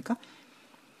아니겠습니까?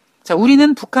 자,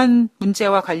 우리는 북한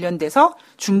문제와 관련돼서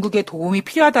중국의 도움이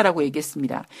필요하다라고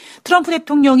얘기했습니다. 트럼프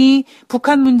대통령이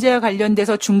북한 문제와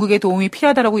관련돼서 중국의 도움이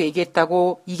필요하다라고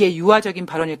얘기했다고 이게 유화적인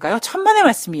발언일까요? 천만의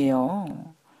말씀이에요.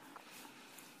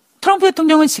 트럼프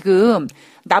대통령은 지금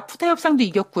나프타 협상도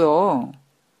이겼고요.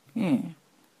 예.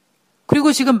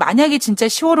 그리고 지금 만약에 진짜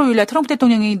 10월 5일 날 트럼프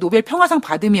대통령이 노벨 평화상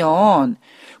받으면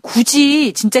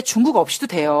굳이 진짜 중국 없이도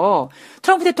돼요.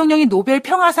 트럼프 대통령이 노벨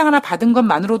평화상 하나 받은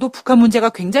것만으로도 북한 문제가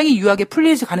굉장히 유하게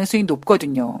풀릴 가능성이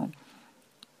높거든요.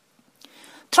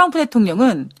 트럼프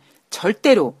대통령은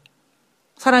절대로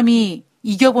사람이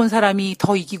이겨본 사람이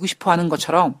더 이기고 싶어 하는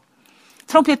것처럼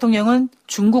트럼프 대통령은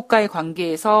중국과의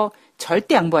관계에서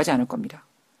절대 양보하지 않을 겁니다.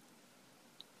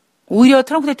 오히려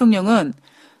트럼프 대통령은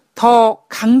더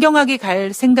강경하게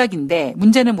갈 생각인데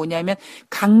문제는 뭐냐면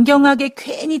강경하게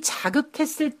괜히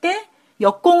자극했을 때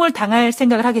역공을 당할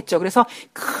생각을 하겠죠. 그래서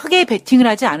크게 베팅을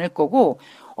하지 않을 거고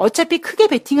어차피 크게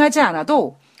베팅하지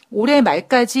않아도 올해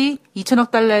말까지 2천억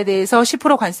달러에 대해서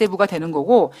 10% 관세부가 되는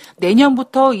거고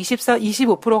내년부터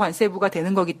 25% 관세부가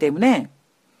되는 거기 때문에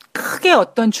크게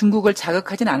어떤 중국을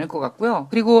자극하진 않을 것 같고요.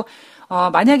 그리고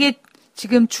만약에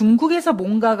지금 중국에서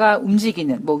뭔가가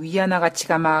움직이는 위안화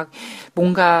가치가 막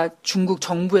뭔가 중국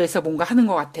정부에서 뭔가 하는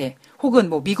것 같아.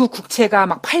 혹은 미국 국채가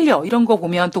막 팔려 이런 거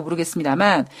보면 또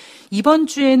모르겠습니다만 이번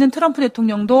주에는 트럼프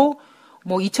대통령도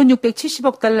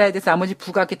 2,670억 달러에 대해서 나머지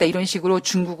부과하겠다 이런 식으로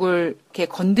중국을 이렇게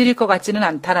건드릴 것 같지는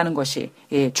않다라는 것이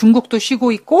중국도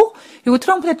쉬고 있고 그리고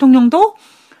트럼프 대통령도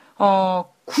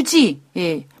굳이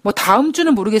다음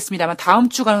주는 모르겠습니다만 다음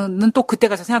주는 또 그때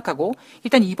가서 생각하고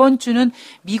일단 이번 주는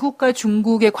미국과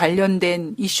중국에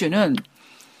관련된 이슈는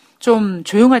좀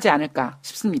조용하지 않을까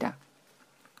싶습니다.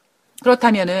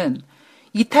 그렇다면은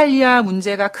이탈리아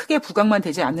문제가 크게 부각만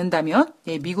되지 않는다면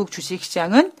미국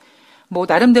주식시장은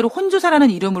나름대로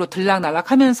혼조사라는 이름으로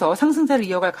들락날락하면서 상승세를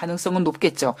이어갈 가능성은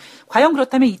높겠죠. 과연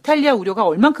그렇다면 이탈리아 우려가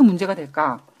얼만큼 문제가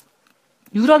될까?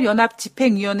 유럽연합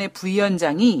집행위원회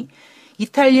부위원장이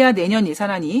이탈리아 내년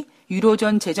예산안이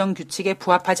유로존 재정 규칙에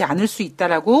부합하지 않을 수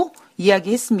있다라고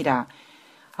이야기했습니다.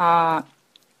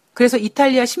 그래서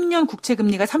이탈리아 10년 국채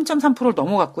금리가 3.3%를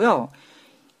넘어갔고요.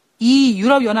 이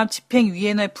유럽연합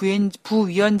집행위원회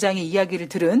부위원장의 이야기를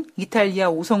들은 이탈리아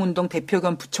오성운동 대표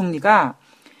겸 부총리가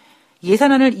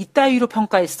예산안을 이따위로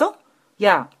평가했어?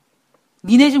 야,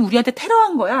 니네 지금 우리한테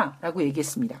테러한 거야? 라고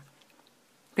얘기했습니다.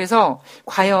 그래서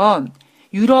과연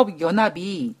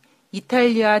유럽연합이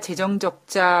이탈리아 재정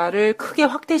적자를 크게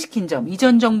확대시킨 점,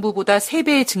 이전 정부보다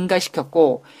 3배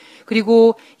증가시켰고,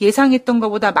 그리고 예상했던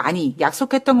것보다 많이,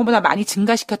 약속했던 것보다 많이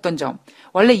증가시켰던 점.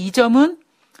 원래 이 점은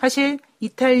사실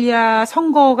이탈리아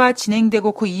선거가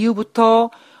진행되고 그 이후부터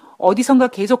어디선가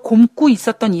계속 곪고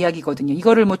있었던 이야기거든요.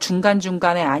 이거를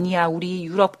중간중간에 아니야, 우리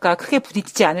유럽과 크게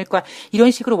부딪히지 않을 거야.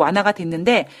 이런 식으로 완화가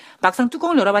됐는데 막상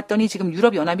뚜껑을 열어봤더니 지금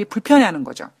유럽연합이 불편해하는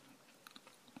거죠.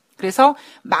 그래서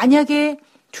만약에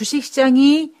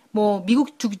주식시장이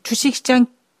미국 주식시장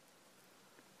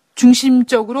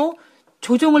중심적으로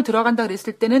조정을 들어간다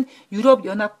그랬을 때는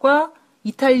유럽연합과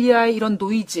이탈리아의 이런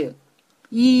노이즈,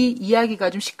 이 이야기가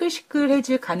좀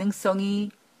시끌시끌해질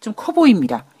가능성이 좀 커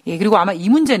보입니다. 예, 그리고 아마 이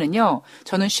문제는요,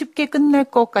 저는 쉽게 끝날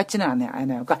것 같지는 않아요.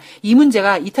 그러니까 이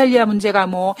문제가, 이탈리아 문제가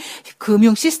뭐,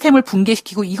 금융 시스템을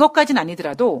붕괴시키고 이것까지는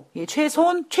아니더라도, 예,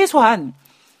 최소한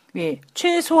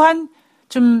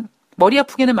좀 머리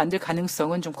아프게는 만들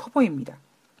가능성은 좀 커 보입니다.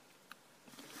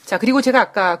 자, 그리고 제가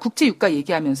아까 국제유가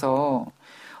얘기하면서,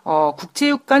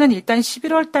 국제유가는 일단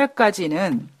 11월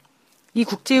달까지는 이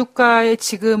국제유가에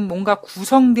지금 뭔가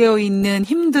구성되어 있는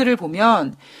힘들을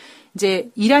보면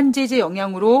이제 이란 제재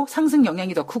영향으로 상승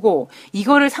영향이 더 크고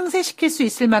이거를 상쇄시킬 수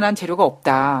있을 만한 재료가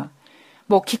없다.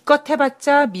 뭐 기껏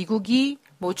해봤자 미국이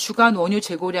뭐 주간 원유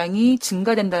재고량이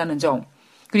증가된다는 점.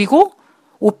 그리고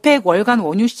오펙 월간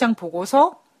원유 시장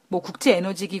보고서 뭐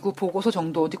국제에너지기구 보고서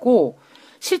정도고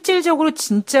실질적으로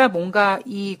진짜 뭔가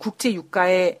이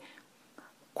국제유가의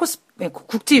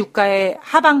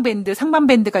하방 밴드, 상반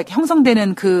밴드가 이렇게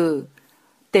형성되는 그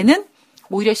때는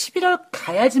오히려 11월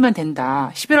가야지만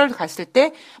된다. 11월 갔을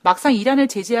때 막상 이란을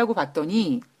제재하고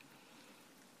봤더니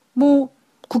뭐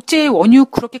국제 원유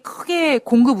그렇게 크게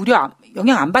공급 우려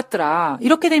영향 안 받더라.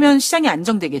 이렇게 되면 시장이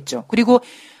안정되겠죠. 그리고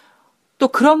또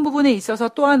그런 부분에 있어서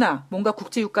또 하나 뭔가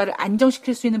국제 유가를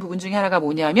안정시킬 수 있는 부분 중에 하나가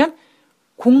뭐냐면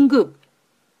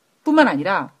공급뿐만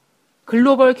아니라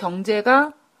글로벌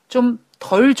경제가 좀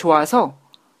덜 좋아서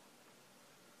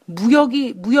무역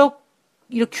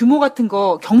이런 규모 같은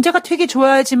거 경제가 되게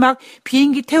좋아야지 막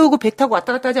비행기 태우고 배 타고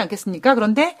왔다 갔다 하지 않겠습니까?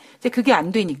 그런데 이제 그게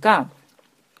안 되니까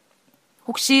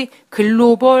혹시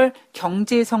글로벌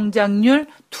경제 성장률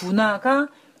둔화가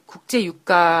국제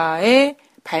유가의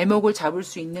발목을 잡을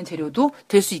수 있는 재료도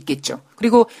될 수 있겠죠.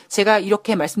 그리고 제가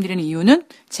이렇게 말씀드리는 이유는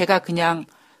제가 그냥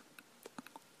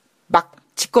막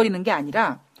짓거리는 게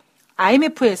아니라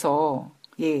IMF에서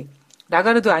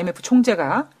라가르드 IMF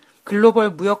총재가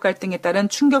글로벌 무역 갈등에 따른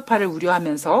충격파를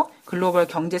우려하면서 글로벌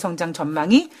경제 성장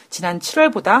전망이 지난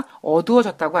 7월보다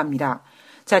어두워졌다고 합니다.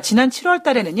 자, 지난 7월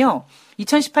달에는요.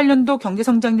 2018년도 경제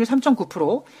성장률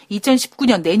 3.9%,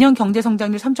 2019년 내년 경제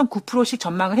성장률 3.9%씩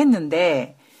전망을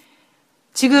했는데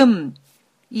지금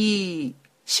이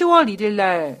 10월 1일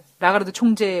날 라가르드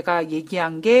총재가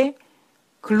얘기한 게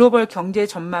글로벌 경제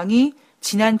전망이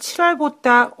지난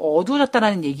 7월보다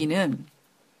어두워졌다는 얘기는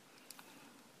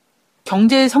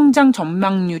경제 성장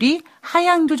전망률이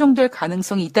하향 조정될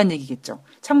가능성이 있다는 얘기겠죠.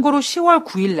 참고로 10월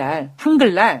 9일 날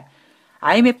한글날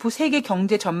IMF 세계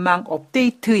경제 전망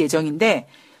업데이트 예정인데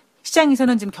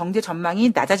시장에서는 지금 경제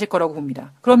전망이 낮아질 거라고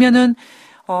봅니다. 그러면은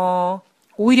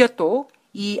오히려 또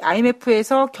이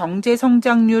IMF에서 경제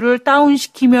성장률을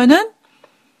다운시키면은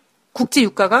국제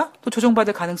유가가 또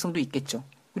조정받을 가능성도 있겠죠.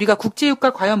 우리가 국제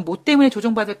유가 과연 뭐 때문에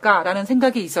조정받을까라는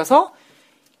생각이 있어서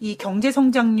이 경제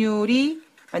성장률이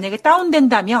만약에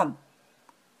다운된다면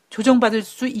조정받을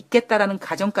수 있겠다라는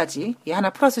가정까지 하나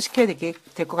플러스 시켜야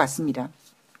될 것 같습니다.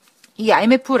 이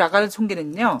IMF 라가르드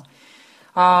총재는요,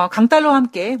 강달러와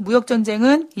함께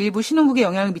무역전쟁은 일부 신흥국에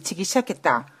영향을 미치기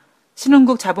시작했다.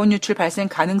 신흥국 자본 유출 발생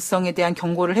가능성에 대한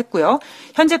경고를 했고요.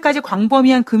 현재까지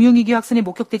광범위한 금융위기 확산이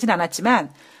목격되진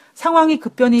않았지만 상황이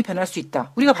급변히 변할 수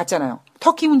있다. 우리가 봤잖아요.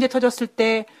 터키 문제 터졌을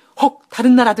때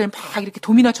다른 나라들 막 이렇게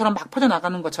도미노처럼 막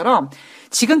퍼져나가는 것처럼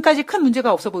지금까지 큰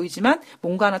문제가 없어 보이지만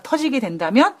뭔가 하나 터지게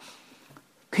된다면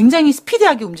굉장히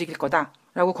스피디하게 움직일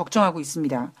거다라고 걱정하고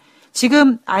있습니다.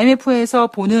 지금 IMF에서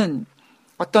보는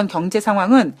어떤 경제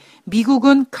상황은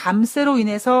미국은 감세로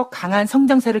인해서 강한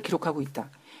성장세를 기록하고 있다.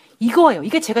 이거예요.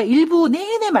 이게 제가 일부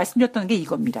내내 말씀드렸던 게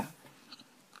이겁니다.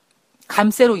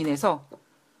 감세로 인해서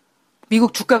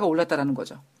미국 주가가 올랐다라는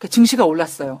거죠. 증시가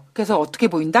올랐어요. 그래서 어떻게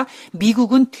보인다?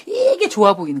 미국은 되게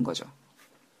좋아 보이는 거죠.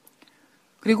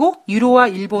 그리고 유로와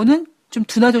일본은 좀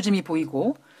둔화 조짐이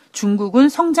보이고 중국은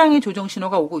성장의 조정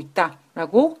신호가 오고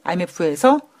있다라고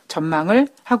IMF에서 전망을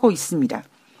하고 있습니다.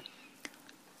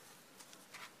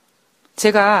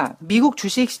 제가 미국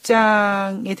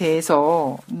주식시장에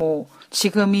대해서 뭐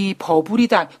지금이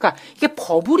버블이다. 그러니까 이게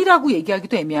버블이라고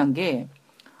얘기하기도 애매한 게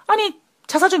아니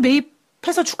자사주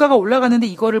매입해서 주가가 올라가는데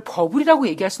이거를 버블이라고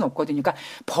얘기할 수는 없거든요. 그러니까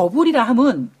버블이라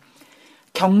함은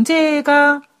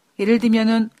경제가 예를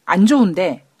들면은 안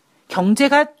좋은데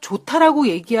경제가 좋다라고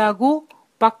얘기하고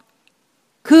막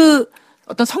그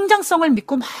어떤 성장성을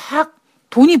믿고 막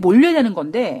돈이 몰려야 되는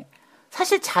건데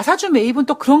사실 자사주 매입은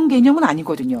또 그런 개념은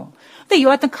아니거든요. 근데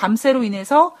이와 같은 감세로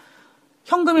인해서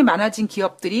현금이 많아진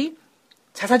기업들이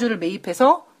자사주를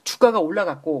매입해서 주가가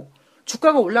올라갔고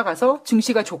주가가 올라가서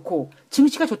증시가 좋고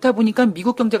증시가 좋다 보니까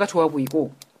미국 경제가 좋아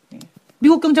보이고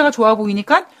미국 경제가 좋아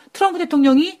보이니까 트럼프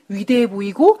대통령이 위대해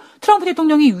보이고 트럼프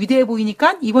대통령이 위대해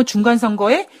보이니까 이번 중간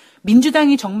선거에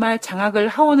민주당이 정말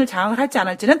하원을 장악을 할지 안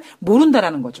할지는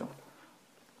모른다라는 거죠.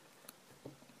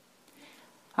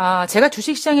 제가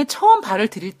주식시장에 처음 발을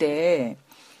들일 때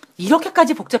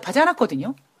이렇게까지 복잡하지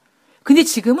않았거든요. 근데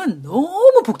지금은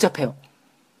너무 복잡해요.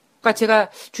 그러니까 제가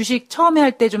주식 처음에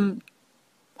할 때 좀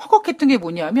허걱했던 게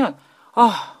뭐냐면,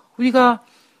 우리가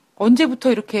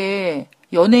언제부터 이렇게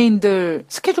연예인들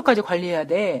스케줄까지 관리해야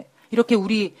돼? 이렇게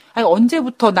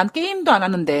언제부터, 난 게임도 안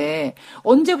하는데,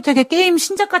 언제부터 이렇게 게임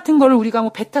신작 같은 거를 우리가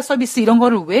뭐 베타 서비스 이런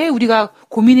거를 왜 우리가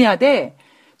고민해야 돼?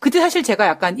 그때 사실 제가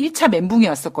약간 1차 멘붕이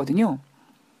왔었거든요.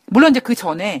 물론 이제 그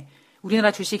전에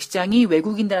우리나라 주식시장이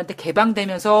외국인들한테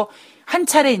개방되면서 한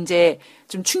차례 이제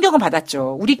좀 충격은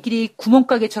받았죠. 우리끼리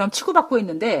구멍가게처럼 치고받고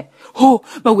있는데,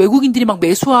 막 외국인들이 막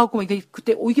매수하고,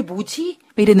 그때, 이게 뭐지?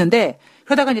 막 이랬는데,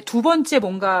 그러다가 이제 두 번째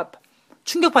뭔가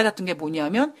충격받았던 게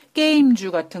뭐냐면,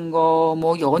 게임주 같은 거,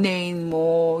 뭐, 연예인,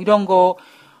 뭐, 이런 거,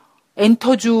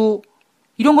 엔터주,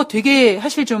 이런 거 되게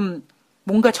사실 좀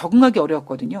뭔가 적응하기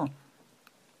어려웠거든요.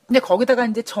 근데 거기다가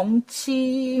이제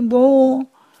정치, 뭐,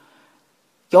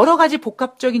 여러 가지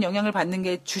복합적인 영향을 받는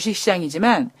게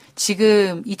주식시장이지만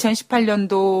지금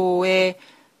 2018년도의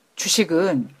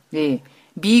주식은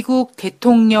미국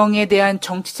대통령에 대한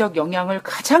정치적 영향을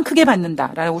가장 크게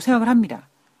받는다라고 생각을 합니다.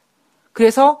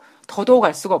 그래서 더더욱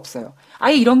알 수가 없어요.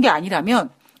 아예 이런 게 아니라면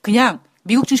그냥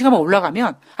미국 증시가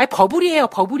올라가면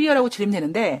버블이에요라고 지르면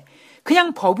되는데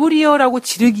그냥 버블이에요라고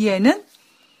지르기에는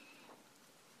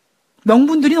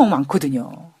명분들이 너무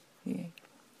많거든요.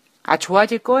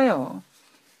 좋아질 거예요.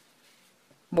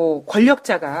 뭐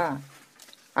권력자가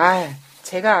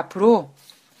제가 앞으로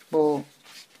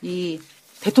이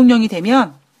대통령이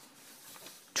되면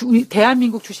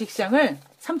대한민국 주식시장을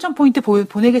 3,000포인트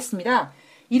보내겠습니다.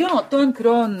 이런 어떤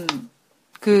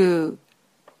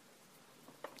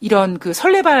이런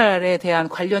설레발에 대한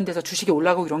관련돼서 주식이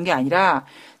올라가고 이런 게 아니라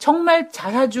정말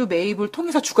자사주 매입을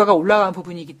통해서 주가가 올라가는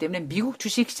부분이기 때문에 미국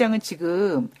주식시장은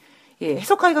지금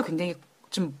해석하기가 굉장히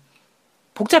좀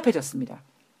복잡해졌습니다.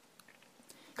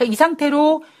 그러니까 이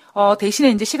상태로 대신에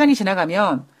이제 시간이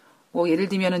지나가면 예를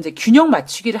들면 이제 균형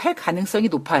맞추기를 할 가능성이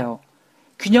높아요.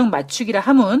 균형 맞추기라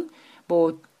함은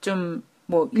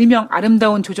일명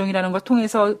아름다운 조정이라는 걸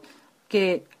통해서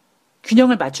이렇게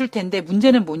균형을 맞출 텐데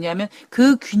문제는 뭐냐면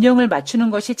그 균형을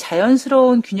맞추는 것이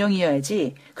자연스러운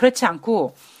균형이어야지 그렇지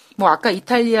않고 아까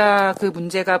이탈리아 그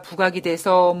문제가 부각이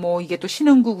돼서 이게 또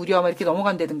신흥국 우려 이렇게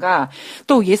넘어간다든가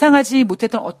또 예상하지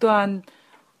못했던 어떠한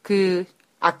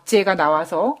악재가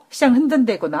나와서 시장을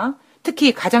흔든다거나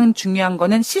특히 가장 중요한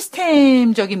거는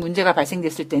시스템적인 문제가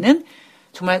발생됐을 때는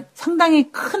정말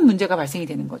상당히 큰 문제가 발생이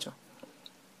되는 거죠.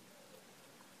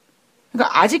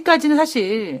 그러니까 아직까지는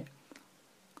사실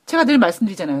제가 늘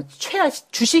말씀드리잖아요.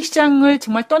 주식시장을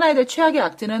정말 떠나야 될 최악의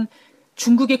악재는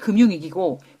중국의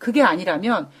금융위기고 그게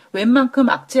아니라면 웬만큼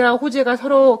악재와 호재가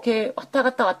서로 이렇게 왔다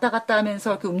갔다 하면서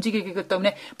이렇게 움직이기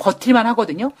때문에 버틸만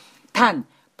하거든요. 단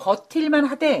버틸만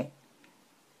하되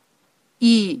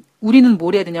우리는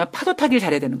뭘 해야 되냐면 파도 타기를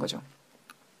잘해야 되는 거죠.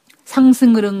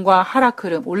 상승 흐름과 하락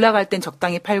흐름, 올라갈 땐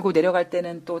적당히 팔고 내려갈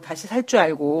때는 또 다시 살 줄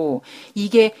알고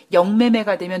이게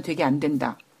영매매가 되면 되게 안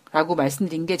된다라고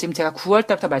말씀드린 게 지금 제가 9월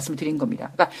달부터 말씀을 드린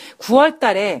겁니다. 그러니까 9월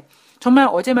달에 정말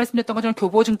어제 말씀드렸던 것처럼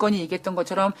교보증권이 얘기했던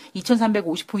것처럼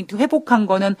 2350포인트 회복한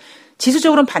거는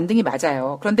지수적으로는 반등이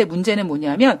맞아요. 그런데 문제는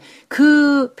뭐냐면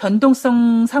그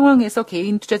변동성 상황에서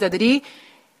개인 투자자들이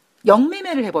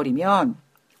영매매를 해버리면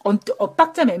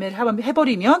엇박자 매매를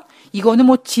해버리면 이거는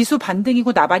지수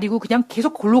반등이고 나발이고 그냥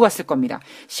계속 골로 갔을 겁니다.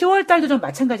 10월 달도 좀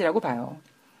마찬가지라고 봐요.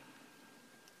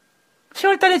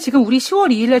 10월 달에 지금 우리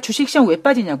 10월 2일 날 주식시장 왜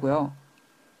빠지냐고요.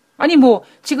 아니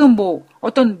지금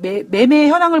어떤 매매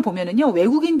현황을 보면은요.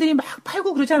 외국인들이 막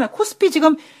팔고 그러잖아요. 코스피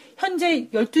지금 현재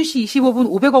 12시 25분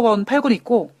 500억 원 팔고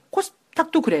있고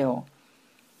코스닥도 그래요.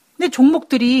 근데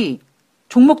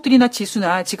종목들이나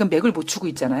지수나 지금 맥을 못 추고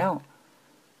있잖아요.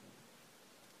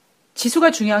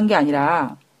 지수가 중요한 게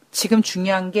아니라 지금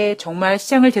중요한 게 정말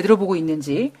시장을 제대로 보고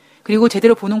있는지 그리고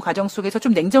제대로 보는 과정 속에서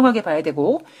좀 냉정하게 봐야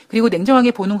되고 그리고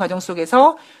냉정하게 보는 과정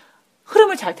속에서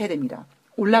흐름을 잘 타야 됩니다.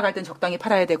 올라갈 땐 적당히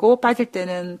팔아야 되고 빠질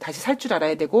때는 다시 살 줄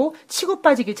알아야 되고 치고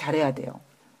빠지길 잘해야 돼요.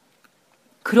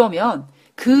 그러면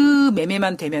그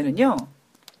매매만 되면은요.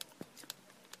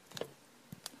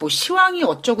 시황이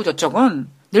어쩌고 저쩌건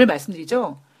늘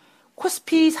말씀드리죠.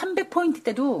 코스피 300포인트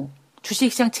때도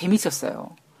주식시장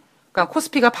재밌었어요. 그러니까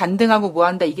코스피가 반등하고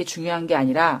뭐한다 이게 중요한 게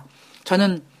아니라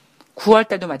저는 9월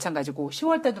달도 마찬가지고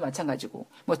 10월 달도 마찬가지고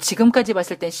지금까지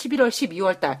봤을 땐 11월,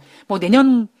 12월 달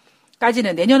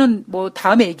내년은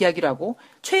다음에 얘기하기로 하고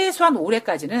최소한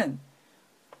올해까지는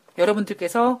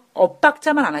여러분들께서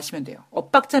엇박자만 안 하시면 돼요.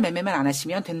 엇박자 매매만 안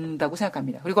하시면 된다고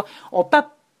생각합니다. 그리고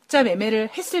엇박자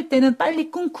매매를 했을 때는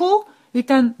빨리 끊고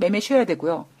일단 매매 쉬어야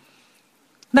되고요.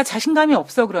 나 자신감이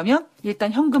없어 그러면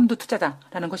일단 현금도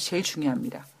투자다라는 것이 제일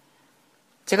중요합니다.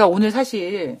 제가 오늘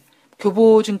사실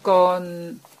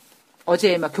교보증권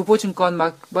어제 막 교보증권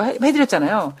막 뭐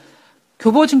해드렸잖아요.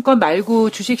 교보증권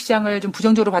말고 주식시장을 좀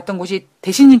부정적으로 봤던 곳이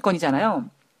대신증권이잖아요.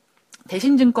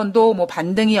 대신증권도 뭐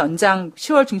반등이 연장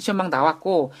 10월 증시전망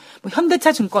나왔고 뭐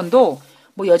현대차증권도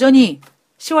뭐 여전히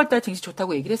 10월달 증시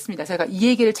좋다고 얘기를 했습니다. 제가 이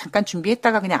얘기를 잠깐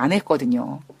준비했다가 그냥 안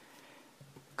했거든요.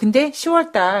 근데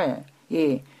 10월달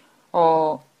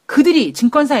그들이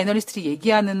증권사 애널리스트들이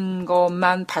얘기하는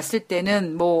것만 봤을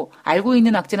때는 뭐 알고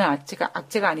있는 악재는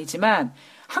악재가 아니지만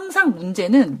항상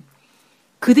문제는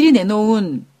그들이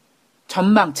내놓은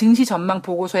전망, 증시 전망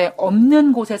보고서에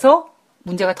없는 곳에서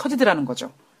문제가 터지더라는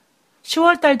거죠.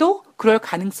 10월 달도 그럴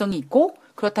가능성이 있고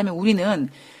그렇다면 우리는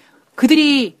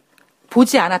그들이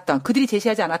보지 않았던, 그들이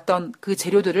제시하지 않았던 그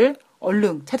재료들을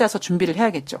얼른 찾아서 준비를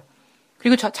해야겠죠.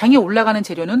 그리고 장이 올라가는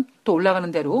재료는 또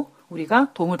올라가는 대로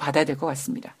우리가 도움을 받아야 될 것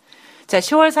같습니다. 자,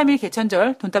 10월 3일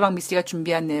개천절 돈다방 미스가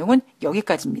준비한 내용은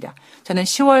여기까지입니다. 저는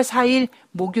 10월 4일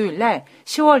목요일 날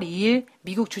 10월 2일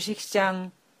미국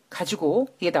주식시장 가지고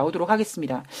이게 나오도록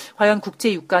하겠습니다. 과연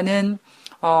국제 유가는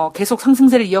계속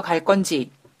상승세를 이어갈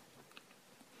건지,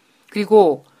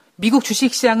 그리고 미국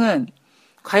주식시장은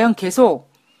과연 계속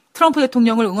트럼프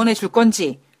대통령을 응원해 줄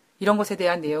건지, 이런 것에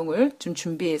대한 내용을 좀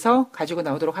준비해서 가지고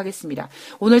나오도록 하겠습니다.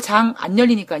 오늘 장 안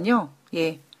열리니까요.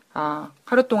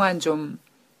 하루 동안 좀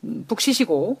푹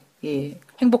쉬시고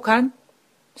행복한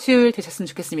수요일 되셨으면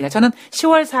좋겠습니다. 저는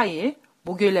 10월 4일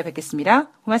목요일에 뵙겠습니다.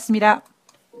 고맙습니다.